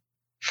a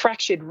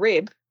fractured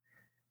rib.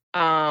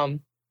 And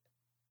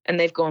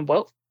they've gone,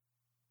 well,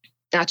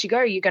 out you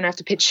go. You're going to have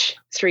to pitch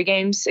 3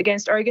 games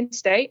against Oregon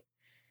State.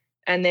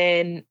 And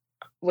then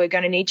we're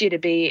going to need you to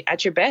be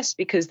at your best,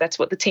 because that's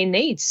what the team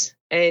needs.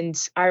 And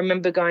I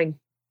remember going,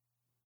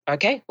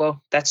 okay,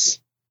 well,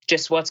 that's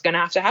just what's going to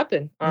have to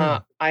happen.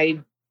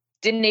 I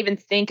didn't even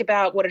think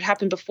about what had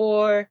happened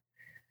before.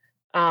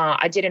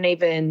 I didn't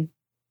even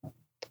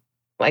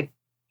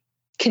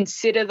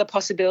consider the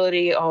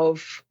possibility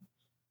of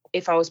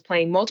if I was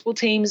playing multiple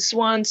teams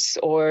once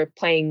or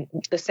playing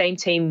the same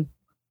team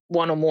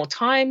one or more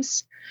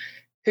times,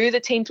 who the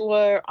teams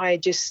were. I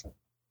just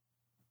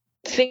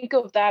think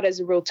of that as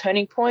a real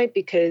turning point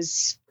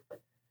because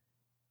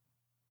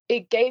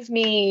it gave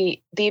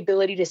me the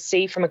ability to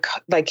see from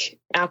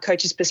our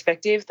coach's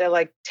perspective. They're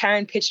like,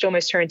 Taryn pitched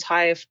almost her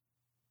entire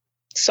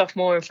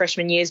sophomore and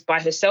freshman years by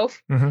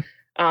herself.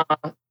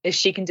 If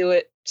she can do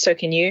it, so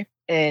can you.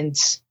 And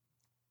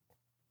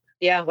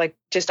yeah,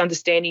 just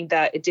understanding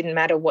that it didn't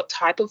matter what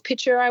type of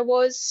pitcher I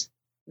was,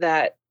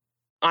 that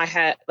I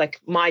had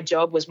my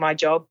job was my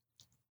job.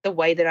 The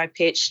way that I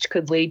pitched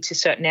could lead to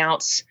certain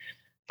outs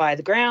by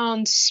the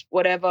grounds,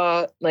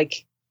 whatever,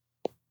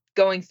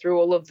 going through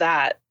all of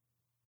that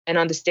and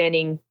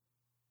understanding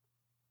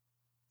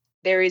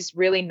there is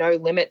really no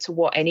limit to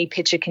what any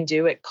pitcher can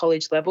do at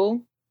college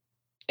level.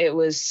 It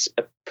was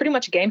pretty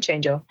much a game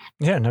changer.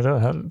 Yeah,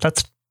 no,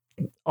 that's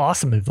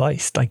awesome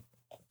advice.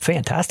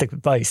 Fantastic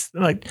advice.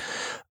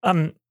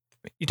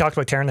 You talked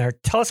about Taryn there.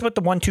 Tell us about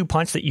the 1-2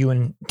 punch that you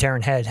and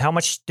Taryn had. How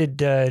much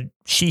did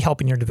she help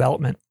in your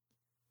development?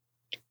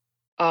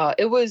 I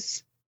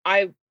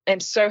am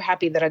so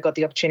happy that I got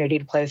the opportunity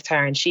to play with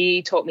Taryn.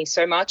 She taught me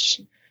so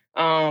much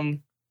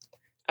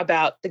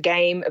about the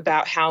game,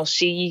 about how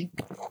she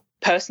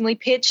personally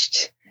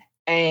pitched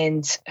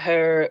and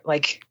her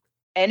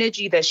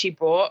energy that she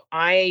brought.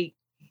 I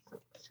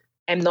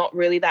am not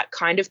really that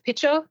kind of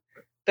pitcher,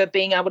 but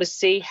being able to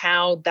see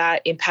how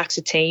that impacts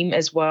a team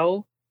as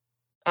well,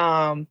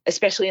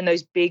 especially in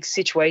those big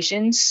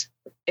situations,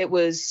 it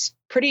was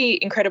pretty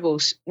incredible.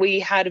 We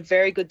had a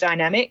very good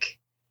dynamic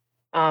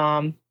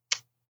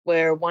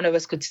where one of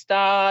us could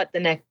start,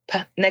 the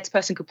next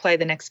person could play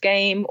the next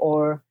game,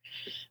 or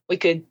we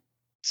could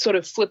sort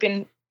of flip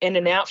in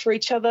and out for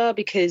each other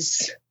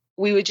because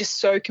we were just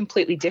so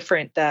completely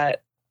different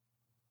that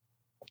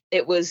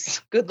it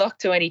was good luck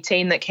to any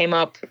team that came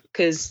up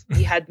because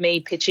you had me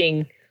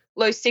pitching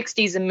low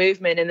 60s in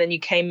movement, and then you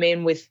came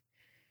in with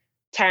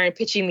Taryn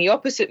pitching the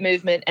opposite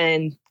movement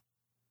and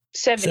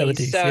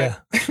 70s. So yeah.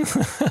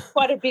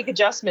 Quite a big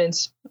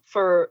adjustment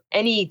for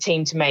any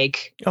team to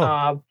make.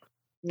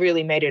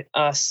 Really made it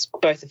us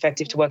both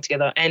effective to work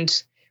together.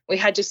 And we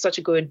had just such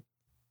a good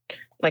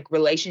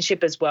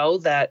relationship as well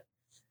that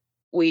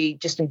we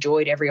just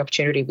enjoyed every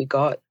opportunity we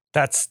got.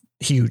 That's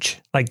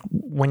huge.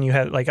 When you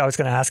had, I was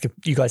going to ask if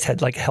you guys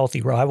had a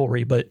healthy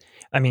rivalry, but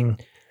I mean,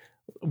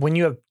 when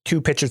you have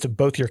two pitchers of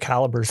both your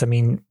calibers, I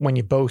mean, when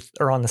you both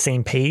are on the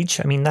same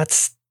page, I mean,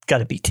 that's got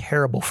to be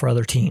terrible for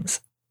other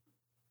teams.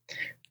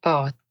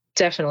 Oh,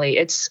 definitely.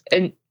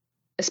 And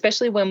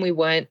especially when we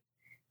weren't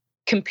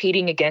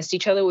competing against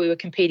each other, we were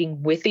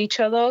competing with each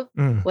other.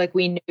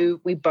 We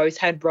knew we both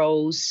had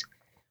roles.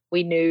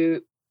 We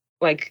knew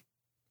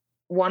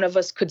one of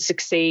us could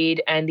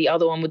succeed and the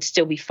other one would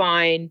still be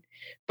fine.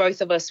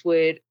 Both of us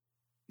would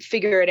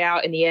figure it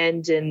out in the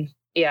end. And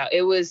yeah,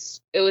 it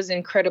was an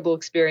incredible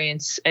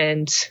experience.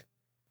 And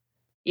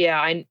yeah,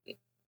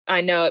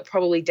 I know it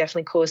probably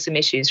definitely caused some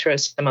issues for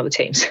some other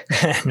teams.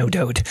 No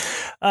doubt.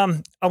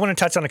 I want to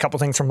touch on a couple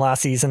things from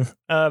last season.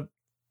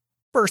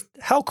 First,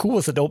 how cool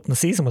was it to open the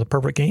season with a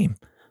perfect game?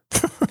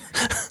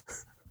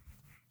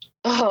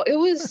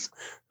 It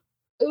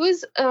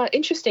was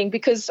interesting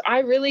because I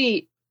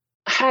really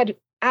had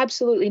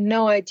absolutely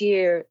no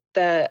idea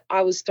that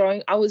I was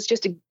throwing. I was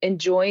just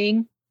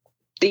enjoying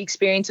the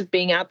experience of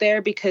being out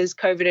there because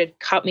COVID had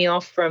cut me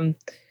off from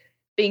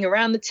being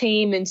around the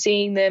team and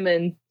seeing them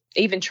and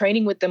even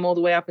training with them all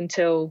the way up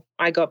until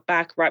I got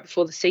back right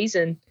before the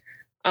season.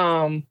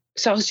 So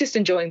I was just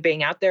enjoying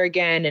being out there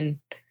again and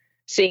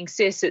seeing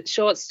Sis at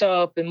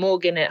shortstop and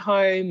Morgan at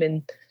home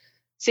and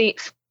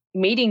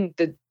meeting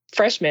the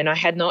freshmen. I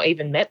had not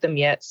even met them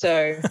yet.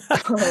 So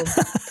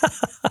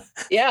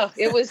yeah,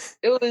 it was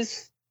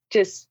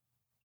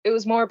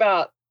more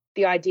about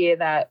the idea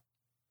that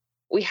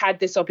we had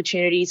this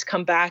opportunity to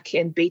come back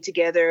and be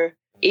together,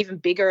 even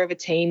bigger of a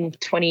team,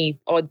 20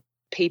 odd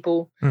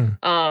people.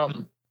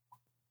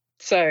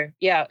 So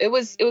yeah, it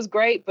was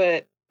great,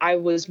 but I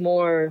was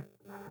more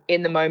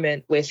in the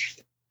moment with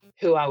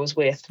who I was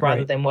with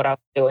rather than what I was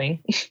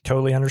doing.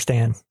 Totally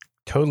understand.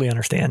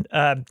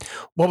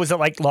 What was it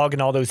like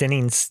logging all those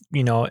innings,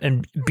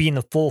 and being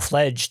the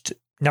full-fledged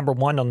number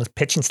one on the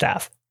pitching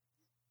staff?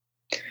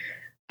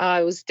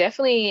 It was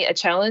definitely a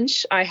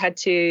challenge. I had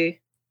to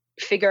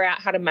figure out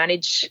how to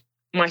manage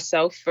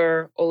myself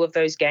for all of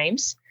those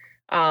games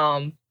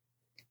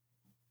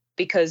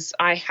because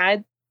I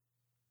had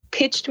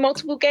pitched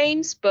multiple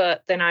games,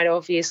 but then I'd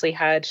obviously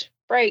had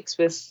breaks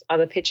with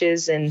other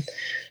pitchers. And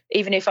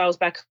even if I was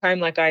back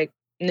home, I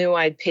knew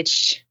I'd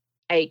pitched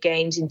 8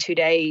 games in 2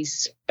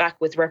 days back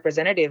with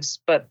representatives,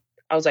 but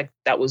I was like,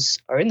 that was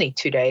only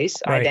 2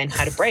 days. Right. I then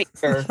had a break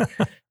for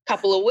a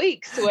couple of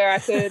weeks where I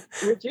could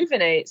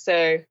rejuvenate.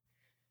 So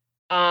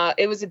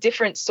it was a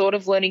different sort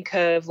of learning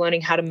curve,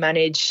 learning how to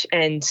manage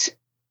and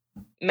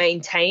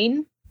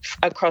maintain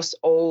across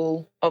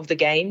all of the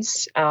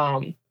games.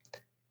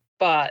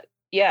 But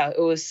yeah, it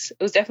was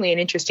definitely an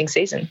interesting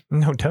season.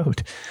 No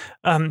doubt.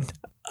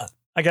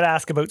 I got to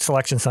ask about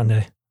Selection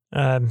Sunday.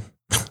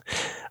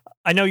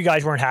 I know you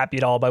guys weren't happy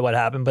at all by what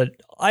happened, but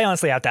I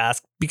honestly have to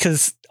ask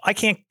because I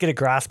can't get a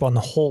grasp on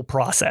the whole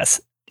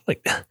process.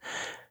 Like,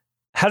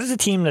 how does a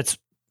team that's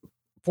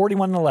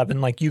 41-11,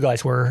 like you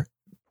guys were,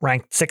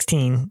 ranked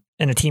 16,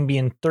 and a team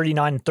being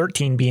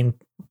 39-13 being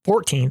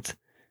 14th,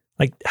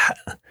 like,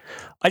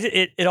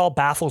 it all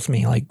baffles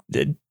me. Like,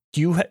 do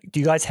you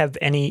guys have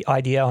any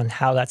idea on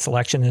how that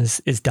selection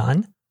is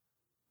done?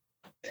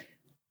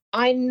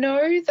 I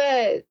know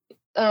that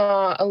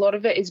a lot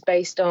of it is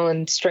based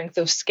on strength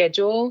of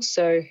schedule.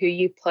 So who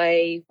you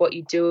play, what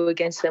you do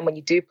against them when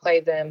you do play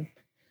them,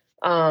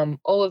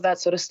 all of that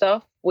sort of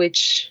stuff,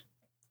 which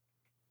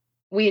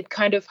we had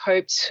kind of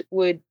hoped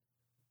would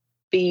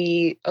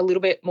be a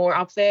little bit more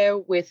up there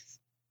with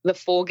the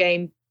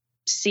 4-game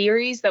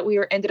series that we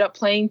ended up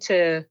playing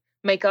to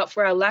make up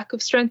for our lack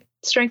of strength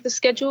of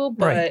schedule.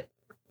 But right.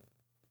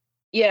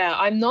 Yeah,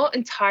 I'm not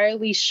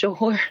entirely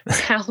sure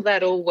how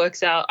that all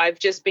works out. I've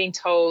just been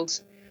told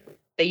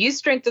they use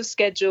strength of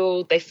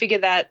schedule, they figure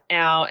that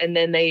out, and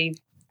then they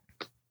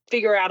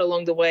figure out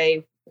along the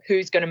way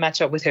who's going to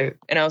match up with who.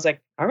 And I was like,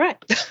 all right.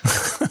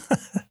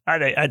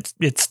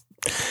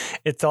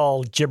 It's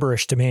all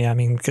gibberish to me. I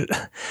mean,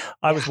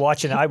 I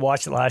watched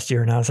it last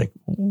year and I was like,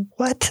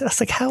 what? I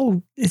was like,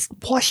 how is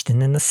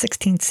Washington in the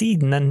 16th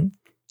seed and then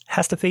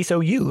has to face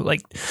OU?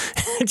 Like,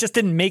 it just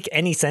didn't make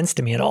any sense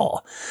to me at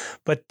all.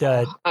 But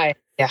I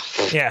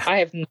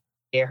have no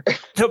idea.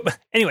 So,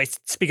 anyways,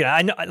 speaking of,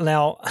 I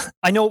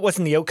know it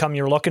wasn't the outcome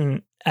you were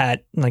looking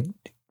at, like,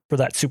 for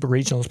that Super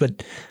Regionals,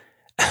 but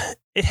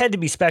it had to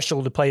be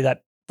special to play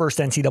that first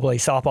NCAA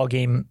softball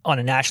game on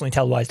a nationally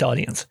televised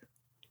audience.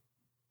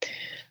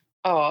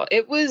 Oh,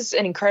 it was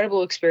an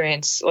incredible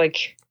experience.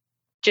 Like,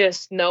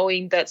 just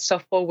knowing that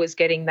softball was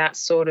getting that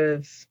sort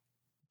of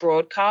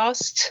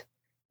broadcast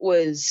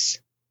was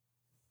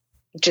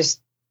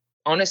just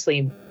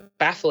honestly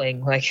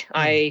baffling. Like,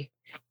 I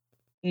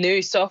knew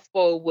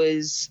softball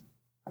was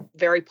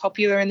very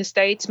popular in the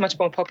States, much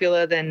more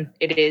popular than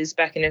it is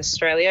back in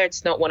Australia.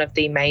 It's not one of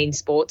the main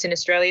sports in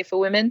Australia for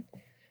women.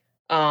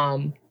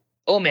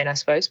 Or men, I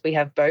suppose. We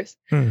have both.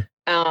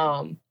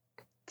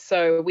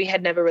 So we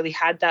had never really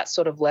had that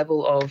sort of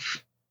level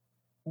of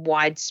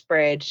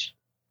widespread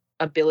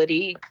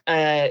ability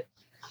back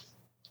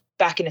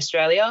in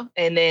Australia.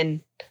 And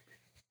then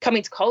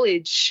coming to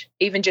college,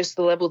 even just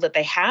the level that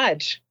they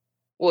had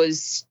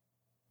was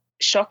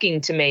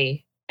shocking to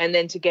me. And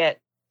then to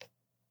get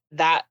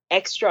that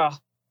extra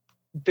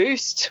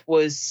boost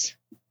was,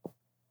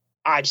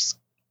 I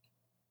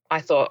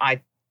thought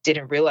I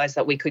didn't realize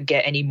that we could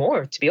get any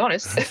more, to be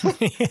honest.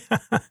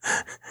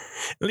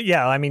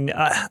 Yeah, I mean,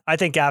 I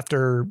think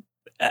after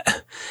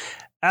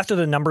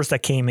the numbers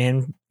that came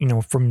in,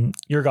 from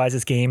your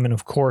guys' game and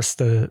of course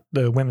the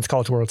Women's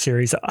College World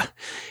Series,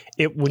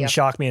 it wouldn't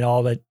shock me at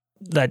all that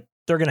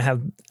they're going to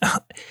have,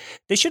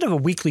 they should have a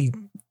weekly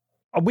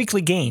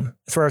game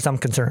as far as I'm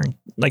concerned,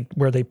 like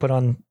where they put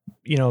on,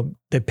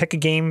 they pick a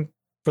game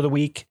for the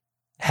week,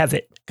 have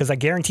it, because I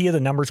guarantee you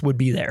the numbers would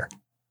be there.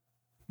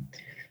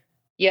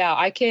 Yeah,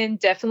 I can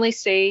definitely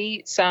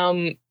see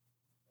some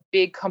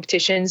big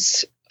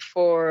competitions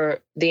for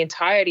the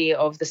entirety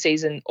of the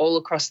season all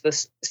across the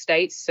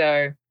states.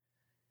 So,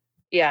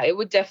 yeah, it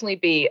would definitely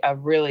be a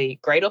really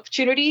great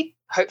opportunity.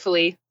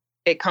 Hopefully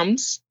it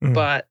comes,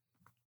 but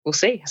we'll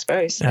see, I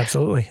suppose.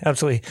 Absolutely.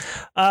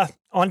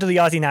 On to the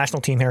Aussie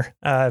national team here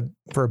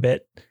for a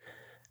bit.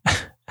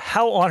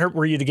 How honored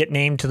were you to get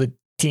named to the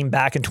team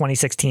back in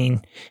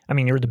 2016? I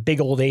mean, you were the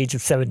big old age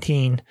of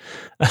 17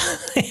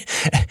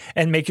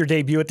 and make your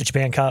debut at the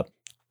Japan Cup.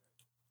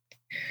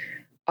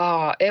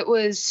 It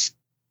was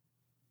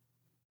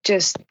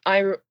just,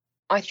 I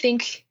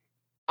think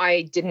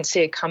I didn't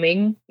see it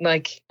coming.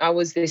 Like, I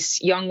was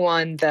this young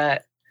one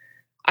that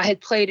I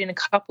had played in a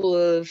couple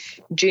of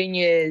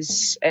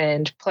juniors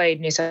and played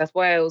New South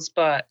Wales,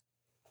 but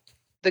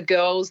the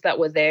girls that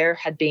were there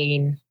had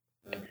been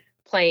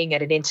playing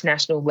at an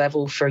international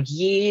level for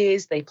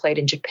years. They played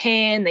in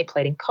Japan, they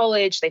played in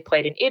college, they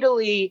played in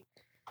Italy.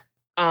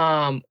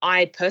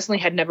 I personally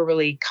had never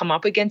really come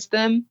up against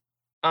them.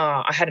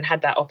 I hadn't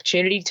had that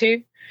opportunity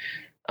to.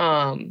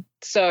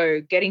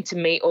 So getting to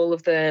meet all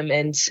of them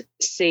and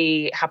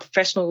see how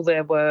professional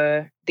they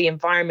were, the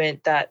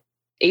environment that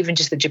even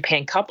just the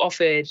Japan Cup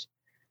offered,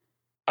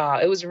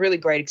 it was a really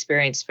great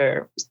experience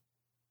for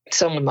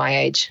someone my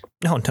age.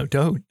 No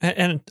doubt.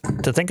 And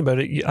to think about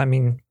it, I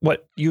mean,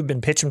 you've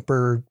been pitching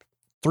for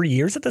 3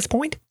 years at this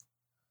point?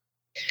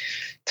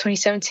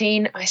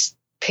 2017, I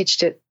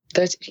pitched it.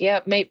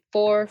 Maybe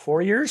 4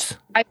 years?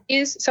 5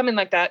 years, something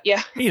like that.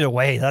 Yeah. Either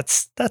way,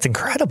 that's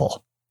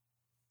incredible.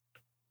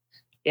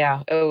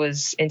 Yeah, it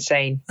was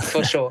insane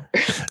for sure.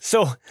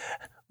 So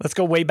let's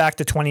go way back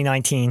to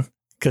 2019,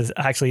 because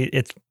actually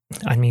it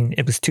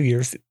was 2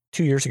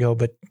 years ago,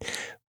 but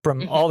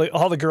from all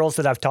the girls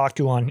that I've talked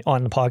to on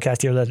the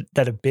podcast here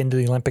that have been to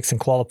the Olympics and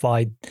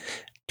qualified,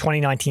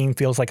 2019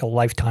 feels like a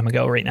lifetime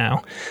ago right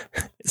now.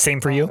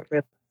 Same for you?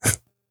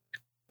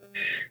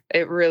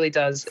 It really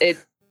does.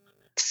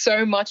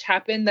 So much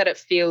happened that it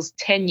feels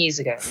 10 years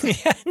ago.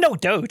 Yeah, no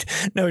doubt.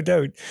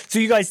 So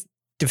you guys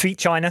defeat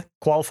China,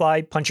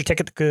 qualify, punch your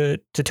ticket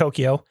to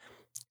Tokyo.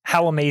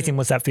 How amazing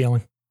was that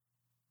feeling?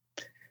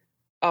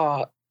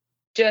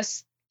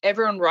 Just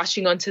everyone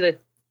rushing onto the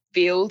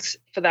field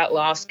for that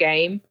last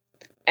game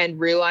and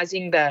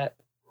realizing that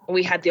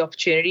we had the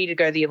opportunity to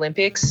go to the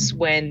Olympics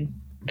when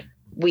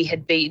we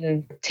had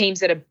beaten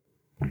teams that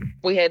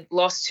we had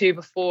lost to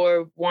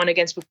before, won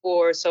against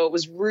before. So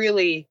it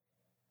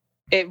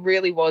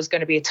really was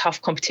going to be a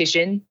tough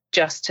competition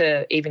just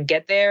to even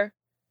get there.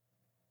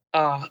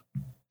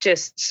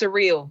 Just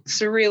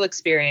surreal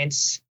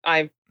experience.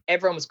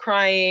 Everyone was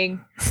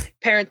crying.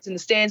 Parents in the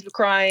stands were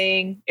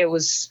crying. It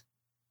was,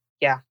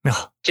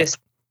 just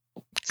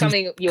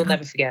something you'll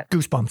never forget.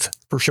 Goosebumps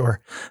for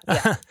sure.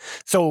 Yeah.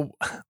 So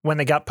when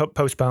they got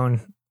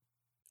postponed,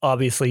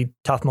 obviously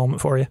tough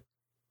moment for you.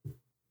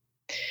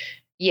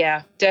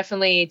 Yeah,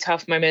 definitely a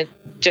tough moment.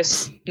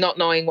 Just not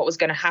knowing what was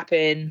going to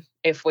happen,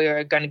 if we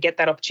were going to get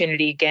that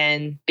opportunity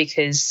again,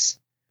 because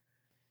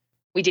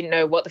we didn't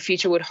know what the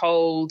future would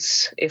hold,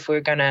 if we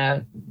were going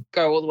to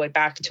go all the way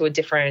back to a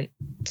different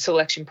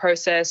selection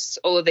process.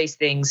 All of these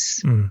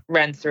things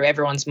ran through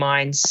everyone's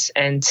minds.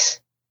 And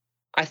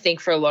I think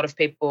for a lot of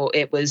people,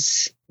 it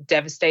was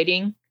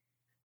devastating,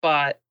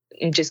 but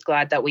I'm just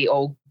glad that we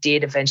all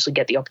did eventually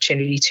get the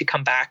opportunity to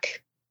come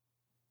back.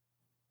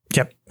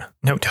 Yep.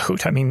 No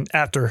doubt.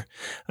 After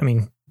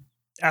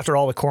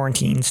all the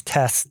quarantines,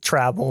 tests,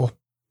 travel,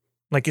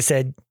 like you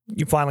said,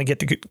 you finally get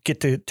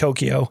to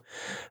Tokyo.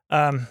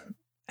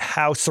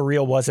 How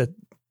surreal was it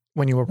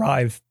when you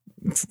arrived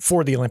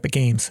for the Olympic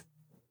Games?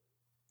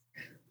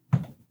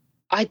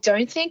 I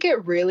don't think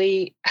it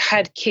really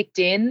had kicked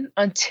in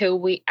until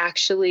we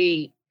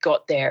actually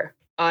got there.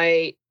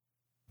 I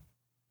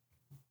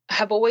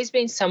have always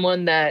been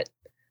someone that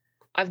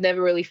I've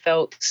never really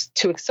felt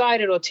too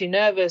excited or too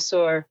nervous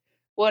or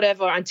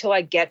whatever until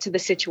I get to the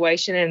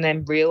situation and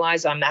then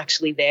realize I'm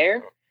actually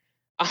there.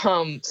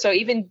 So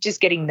even just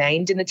getting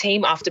named in the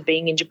team after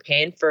being in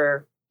Japan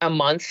for a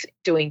month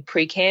doing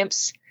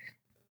pre-camps,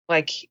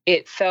 like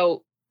it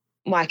felt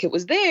like it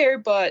was there,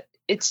 but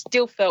it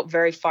still felt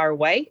very far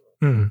away.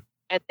 And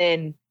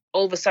then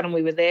all of a sudden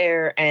we were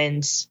there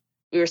and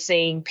we were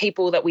seeing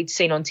people that we'd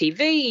seen on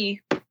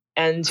TV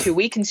and who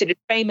we considered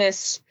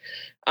famous.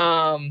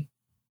 And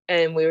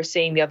we were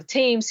seeing the other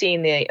teams,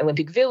 seeing the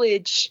Olympic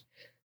Village,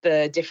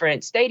 the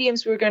different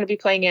stadiums we were going to be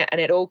playing at, and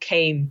it all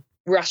came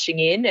rushing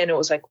in, and it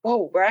was like,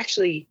 whoa, we're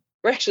actually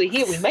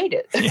here. We made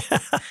it.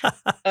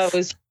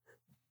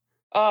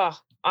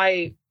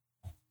 I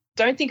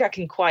don't think I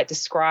can quite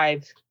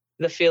describe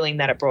the feeling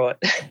that it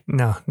brought.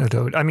 No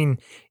doubt.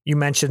 You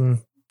mentioned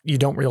you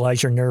don't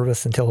realize you're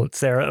nervous until it's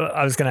there.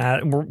 I was going to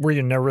ask, were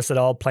you nervous at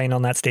all playing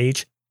on that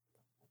stage?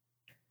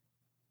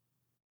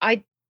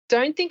 I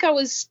don't think I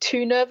was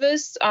too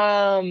nervous.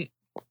 I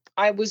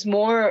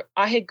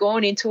had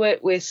gone into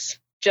it with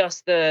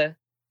just the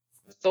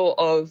thought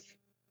of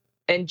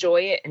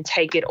enjoy it and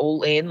take it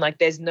all in. Like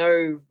there's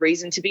no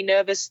reason to be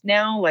nervous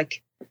now.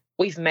 Like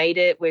we've made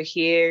it. We're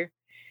here.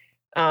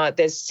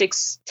 There's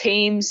 6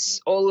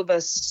 teams. All of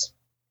us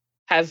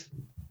have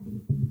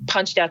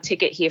punched our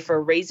ticket here for a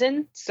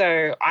reason.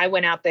 So I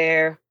went out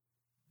there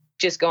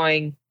just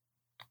going,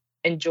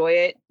 enjoy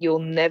it. You'll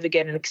never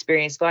get an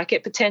experience like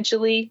it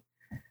potentially.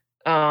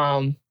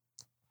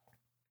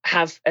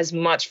 Have as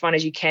much fun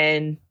as you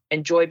can.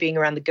 Enjoy being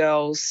around the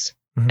girls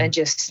and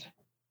just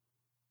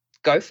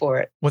go for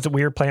it. Was it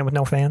weird playing with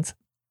no fans?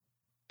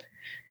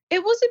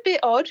 It was a bit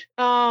odd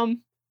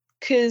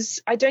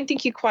because I don't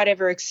think you quite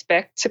ever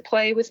expect to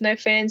play with no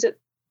fans at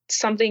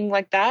something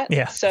like that.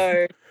 Yeah.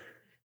 So,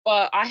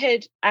 but I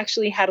had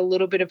actually had a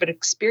little bit of an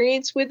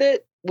experience with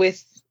it,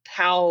 with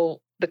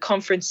how the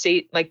conference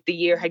seat, like the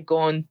year had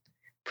gone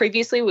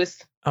previously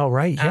with. Oh,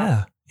 right.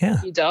 Yeah.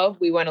 UW.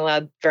 We weren't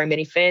allowed very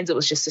many fans. It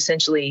was just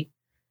essentially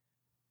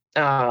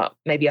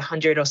maybe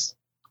 100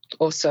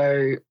 or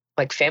so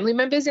like family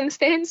members in the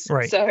stands.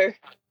 Right. So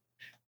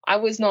I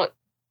was not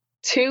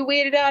too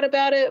weirded out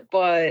about it,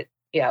 but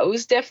yeah, it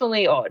was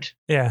definitely odd.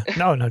 Yeah.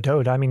 No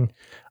doubt.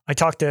 I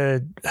talked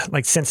to,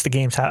 like, since the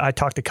games, I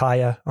talked to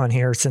Kaya on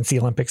here since the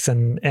Olympics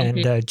and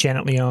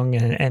Janet Leung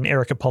and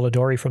Erica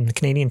Polidori from the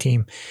Canadian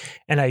team.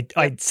 And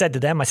I said to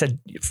them, I said,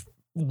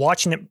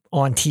 watching it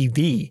on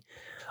TV,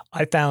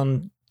 I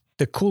found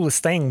the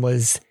coolest thing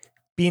was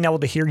being able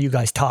to hear you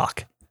guys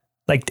talk.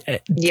 Like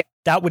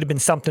that would have been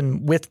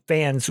something with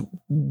fans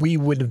we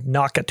would have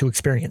not got to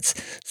experience.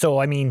 So,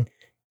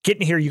 getting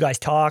to hear you guys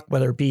talk,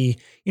 whether it be,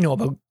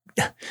 about,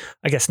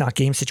 I guess not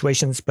game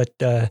situations, but,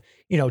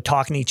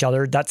 talking to each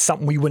other, that's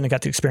something we wouldn't have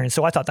got to experience.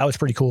 So I thought that was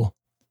pretty cool.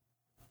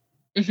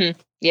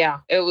 Yeah,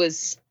 it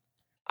was.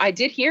 I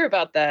did hear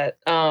about that.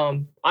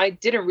 I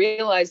didn't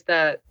realize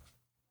that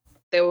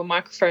there were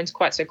microphones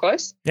quite so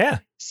close. Yeah.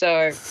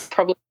 So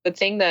probably the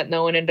thing that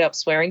no one ended up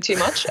swearing too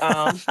much.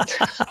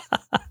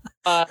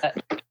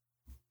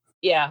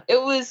 Yeah,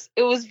 it was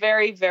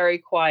very, very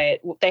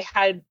quiet. They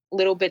had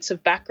little bits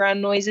of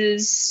background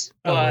noises,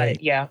 but right.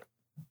 yeah,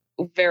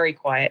 very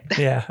quiet.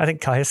 Yeah, I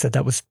think Kaya said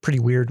that was pretty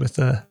weird with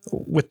the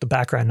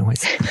background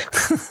noise.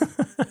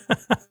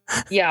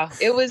 Yeah,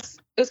 it was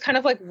kind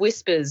of like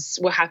whispers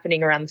were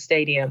happening around the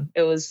stadium.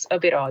 It was a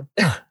bit odd.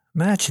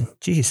 Imagine,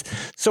 geez.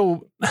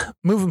 So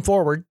moving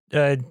forward,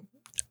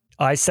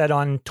 I said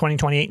on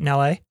 2028 in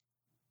LA.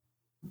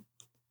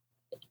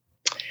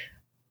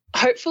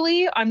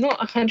 Hopefully, I'm not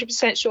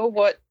 100% sure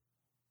what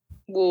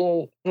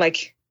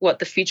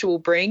the future will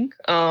bring.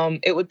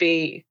 It would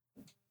be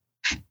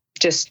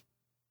just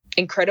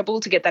incredible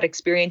to get that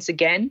experience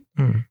again.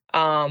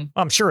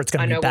 I'm sure it's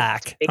going to be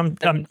back.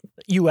 I'm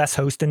US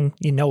hosting,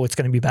 it's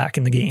going to be back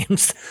in the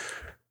games.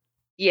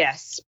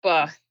 Yes,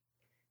 but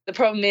the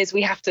problem is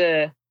we have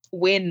to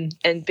win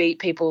and beat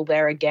people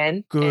there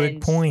again.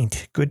 Good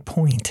point.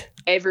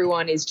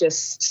 Everyone is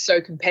just so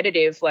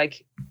competitive.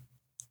 Like,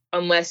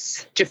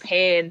 unless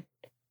Japan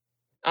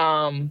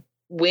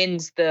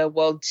wins the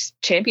World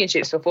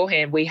Championships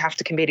beforehand, we have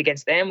to compete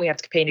against them. We have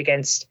to compete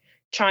against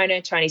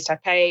China, Chinese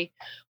Taipei,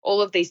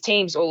 all of these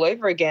teams all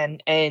over again.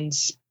 And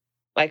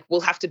like,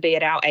 we'll have to be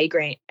at our A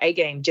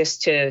game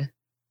just to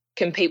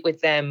compete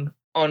with them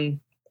on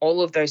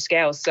all of those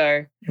scales.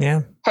 So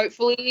yeah,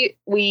 hopefully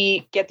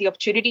we get the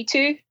opportunity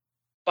to,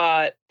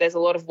 but there's a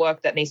lot of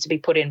work that needs to be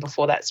put in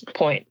before that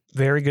point.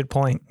 Very good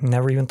point.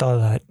 Never even thought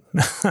of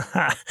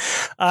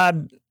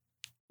that.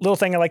 Little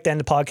thing I like to end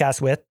the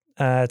podcast with.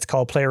 It's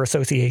called Player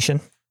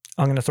Association.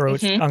 I'm going to throw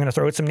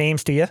out some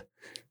names to you,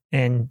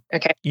 and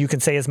you can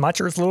say as much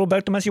or as little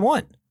about them as you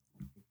want.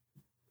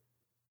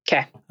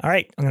 Okay. All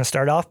right. I'm going to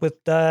start off with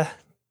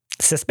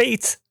Sis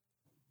Bates.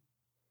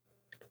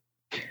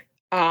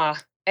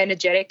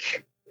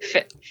 Energetic,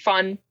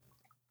 fun,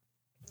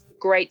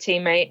 great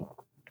teammate,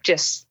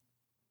 just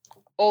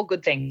all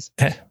good things.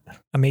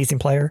 Amazing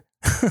player.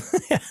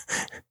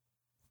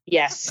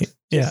 Yes.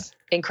 Yeah.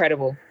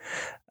 Incredible.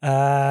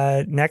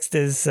 Next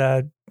is,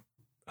 I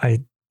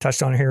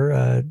touched on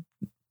here,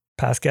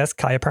 past guest,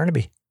 Kaya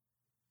Parnaby.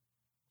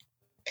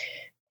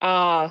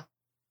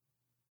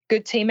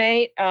 Good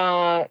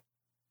teammate,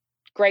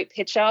 great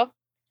pitcher,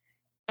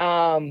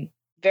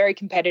 very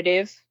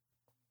competitive,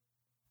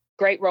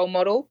 great role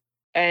model,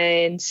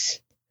 and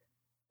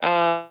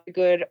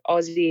good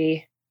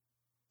Aussie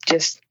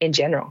just in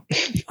general.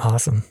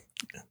 Awesome.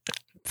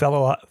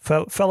 Fellow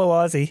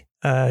Aussie,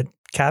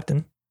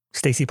 captain,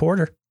 Stacey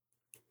Porter.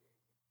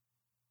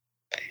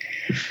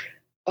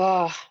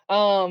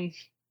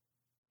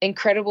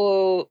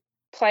 Incredible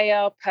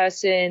player,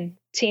 person,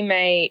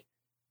 teammate,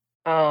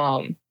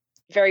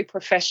 very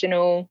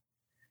professional,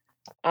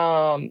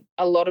 a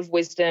lot of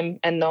wisdom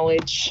and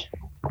knowledge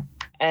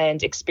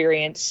and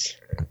experience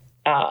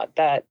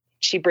that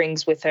she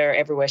brings with her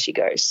everywhere she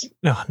goes.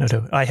 No.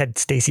 I had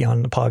Stacey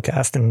on the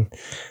podcast, and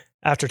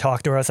after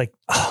talking to her, I was like,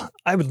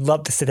 I would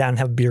love to sit down and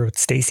have a beer with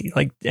Stacey,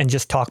 and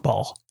just talk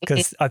ball,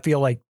 because I feel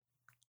like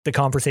the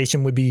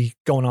conversation would be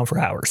going on for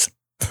hours.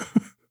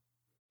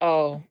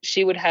 Oh,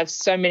 she would have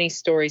so many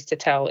stories to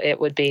tell.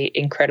 It would be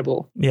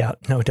incredible. Yeah,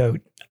 no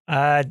doubt.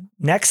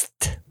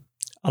 Next,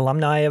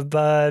 alumni of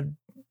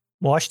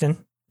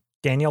Washington,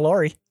 Danielle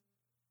Laurie.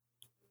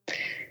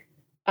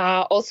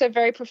 Also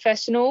very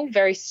professional,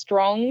 very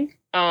strong,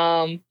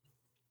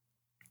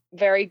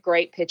 very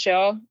great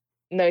pitcher,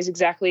 knows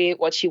exactly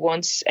what she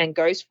wants and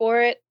goes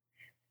for it.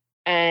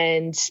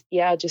 And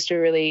yeah, just a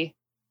really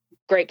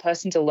great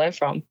person to learn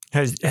from.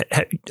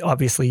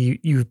 Obviously,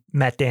 you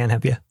met Dan,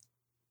 have you?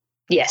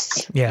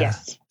 Yes. Yeah.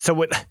 Yes. So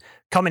what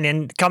coming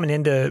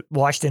into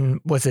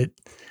Washington, was it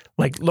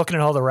like looking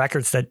at all the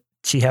records that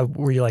she had,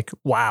 were you like,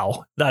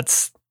 wow,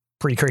 that's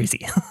pretty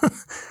crazy?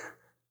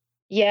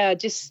 Yeah,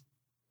 just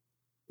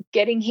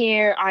getting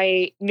here,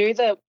 I knew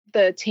that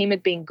the team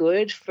had been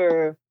good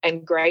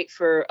and great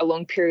for a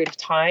long period of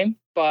time,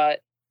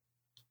 but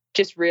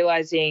just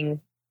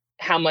realizing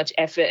how much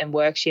effort and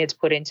work she had to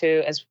put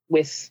into, as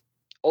with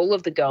all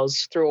of the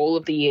girls through all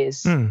of the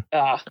years,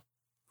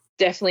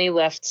 definitely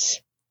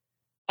left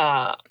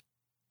an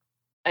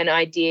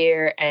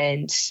idea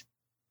and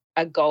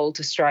a goal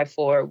to strive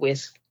for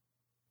with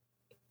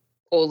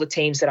all the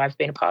teams that I've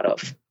been a part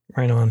of.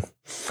 Right on.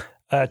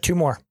 Two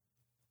more.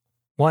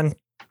 One,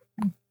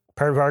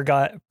 part of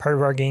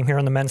our game here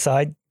on the men's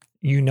side.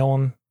 You know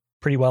him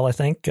pretty well, I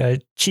think.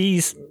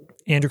 Cheese,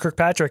 Andrew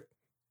Kirkpatrick.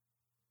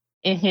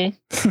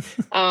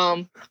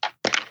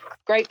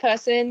 Great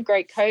person,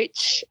 great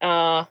coach.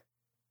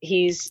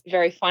 He's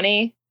very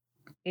funny,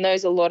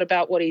 knows a lot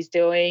about what he's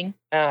doing.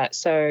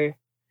 So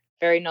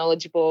very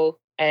knowledgeable,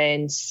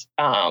 and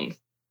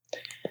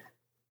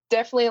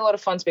definitely a lot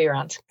of fun to be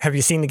around. Have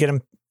you seen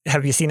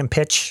him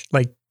pitch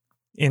like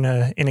in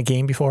a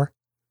game before?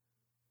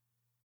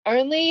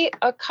 Only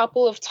a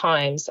couple of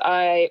times.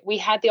 We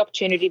had the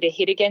opportunity to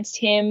hit against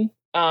him,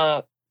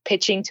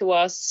 pitching to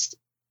us,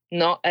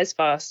 not as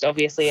fast,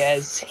 obviously,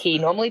 as he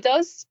normally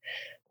does.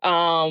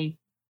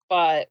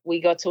 But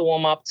we got to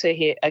warm up to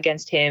hit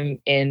against him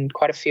in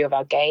quite a few of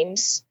our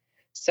games.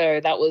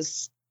 So that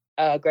was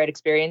a great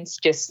experience,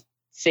 just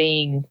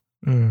seeing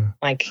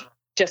like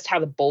just how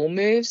the ball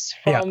moves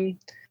from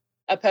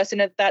a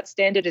person at that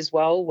standard as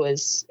well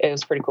it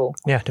was pretty cool.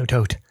 Yeah, no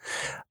doubt.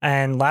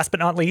 And last but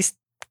not least,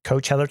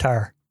 Coach Heather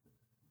Tarr.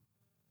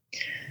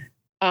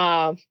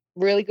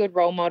 Really good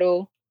role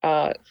model,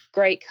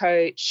 great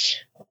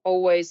coach,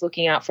 always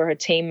looking out for her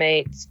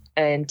teammates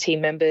and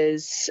team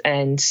members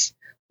and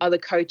other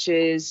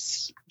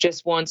coaches,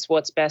 just wants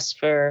what's best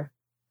for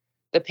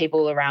the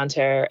people around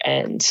her,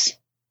 and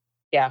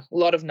a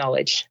lot of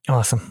knowledge.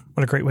 Awesome.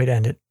 What a great way to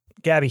end it.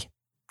 Gabbie,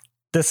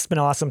 this has been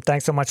awesome.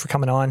 Thanks so much for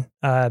coming on.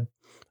 I've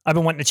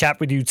been wanting to chat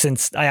with you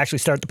since I actually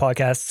started the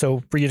podcast,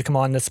 so for you to come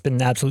on, this has been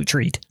an absolute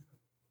treat.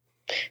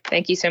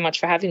 Thank you so much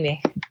for having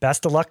me.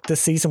 Best of luck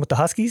this season with the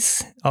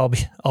Huskies. I'll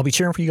be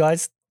cheering for you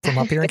guys from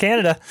up here in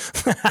Canada.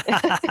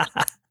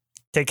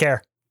 Take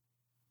care.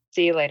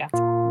 See you later.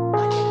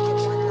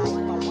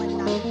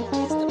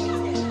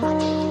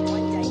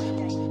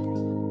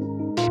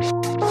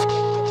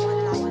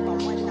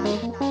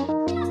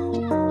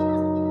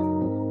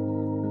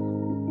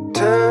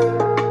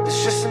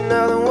 It's just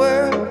another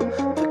word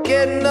for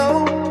getting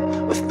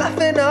old with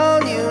nothing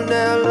on you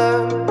now,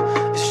 love.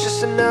 It's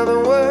just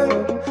another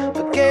word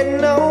for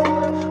getting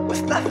old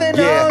with nothing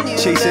on you.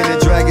 Chasing the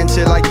dragon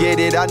till I get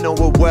it, I know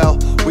it well.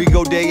 We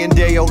go day in,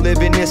 day out,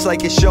 living this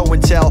like it's show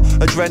and tell.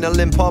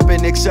 Adrenaline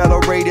pumping,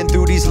 accelerating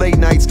through these late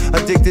nights.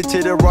 Addicted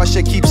to the rush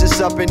that keeps us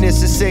up in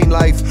this insane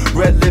life.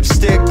 Red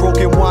lipstick,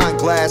 broken wine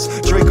glass.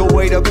 Drink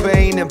away the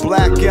pain and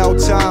blackout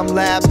time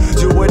lapse.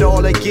 Do it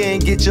all again,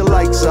 get your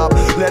likes up.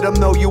 Let them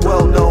know you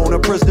well known. A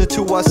prisoner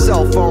to our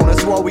cell phone,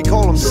 that's why we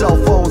call them cell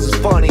phones. It's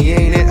funny,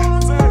 ain't it?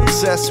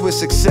 Obsessed with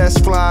success,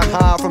 flying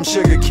high from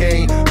sugar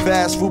cane.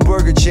 Fast food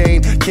burger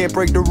chain, can't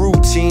break the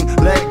routine.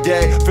 Leg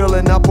day,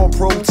 filling up on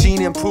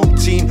protein and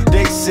poutine.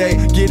 They say,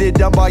 get it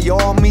done by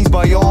all means,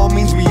 we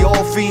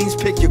all fiends.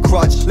 Pick your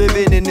crutch,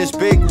 living in this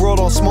big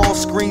world on small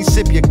screen.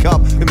 Sip your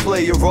cup and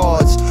play your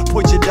odds.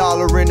 Put your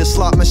dollar in the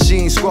slot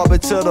machine, scrub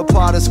it till the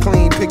pot is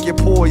clean. Pick your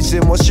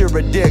poison, what's your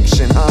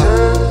addiction,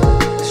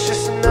 huh? It's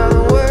just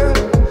another word,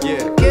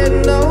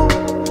 getting old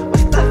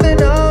with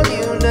nothing on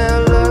you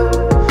now, love.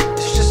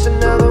 It's just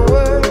another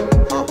word,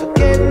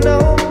 getting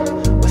old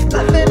with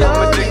nothing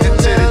on you. I'm addicted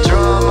to the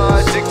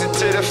drama, addicted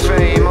to the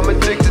fame. I'm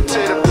addicted to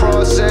the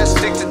process,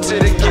 addicted to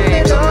the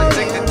games. I'm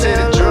addicted to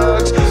the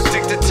drugs,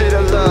 addicted to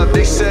the love.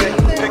 They say,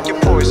 pick your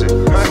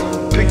poison,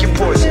 right? Pick your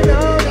poison.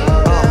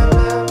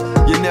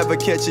 You never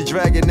catch a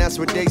dragon, that's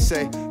what they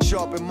say.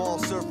 Sharp and mall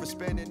surfer,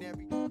 spending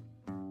every...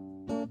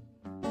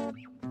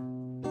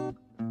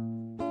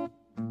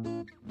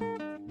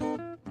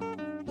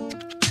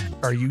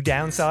 Are you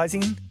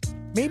downsizing?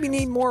 Maybe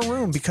need more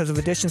room because of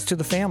additions to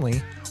the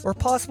family, or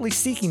possibly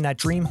seeking that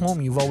dream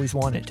home you've always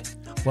wanted?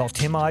 Well,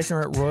 Tim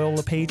Eisner at Royal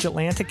LePage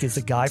Atlantic is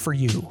the guy for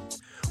you.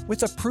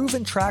 With a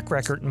proven track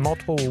record and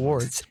multiple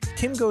awards,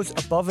 Tim goes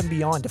above and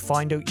beyond to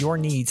find out your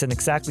needs and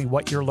exactly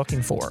what you're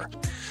looking for.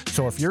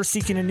 So if you're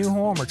seeking a new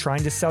home or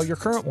trying to sell your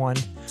current one,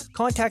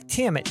 contact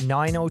Tim at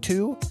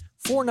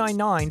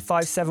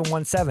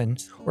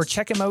 902-499-5717 or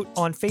check him out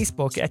on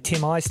Facebook at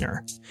Tim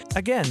Eisner.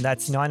 Again,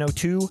 that's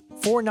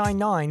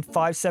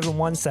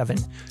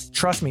 902-499-5717.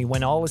 Trust me,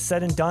 when all is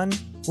said and done,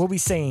 we'll be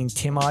saying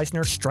Tim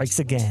Eisner strikes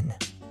again.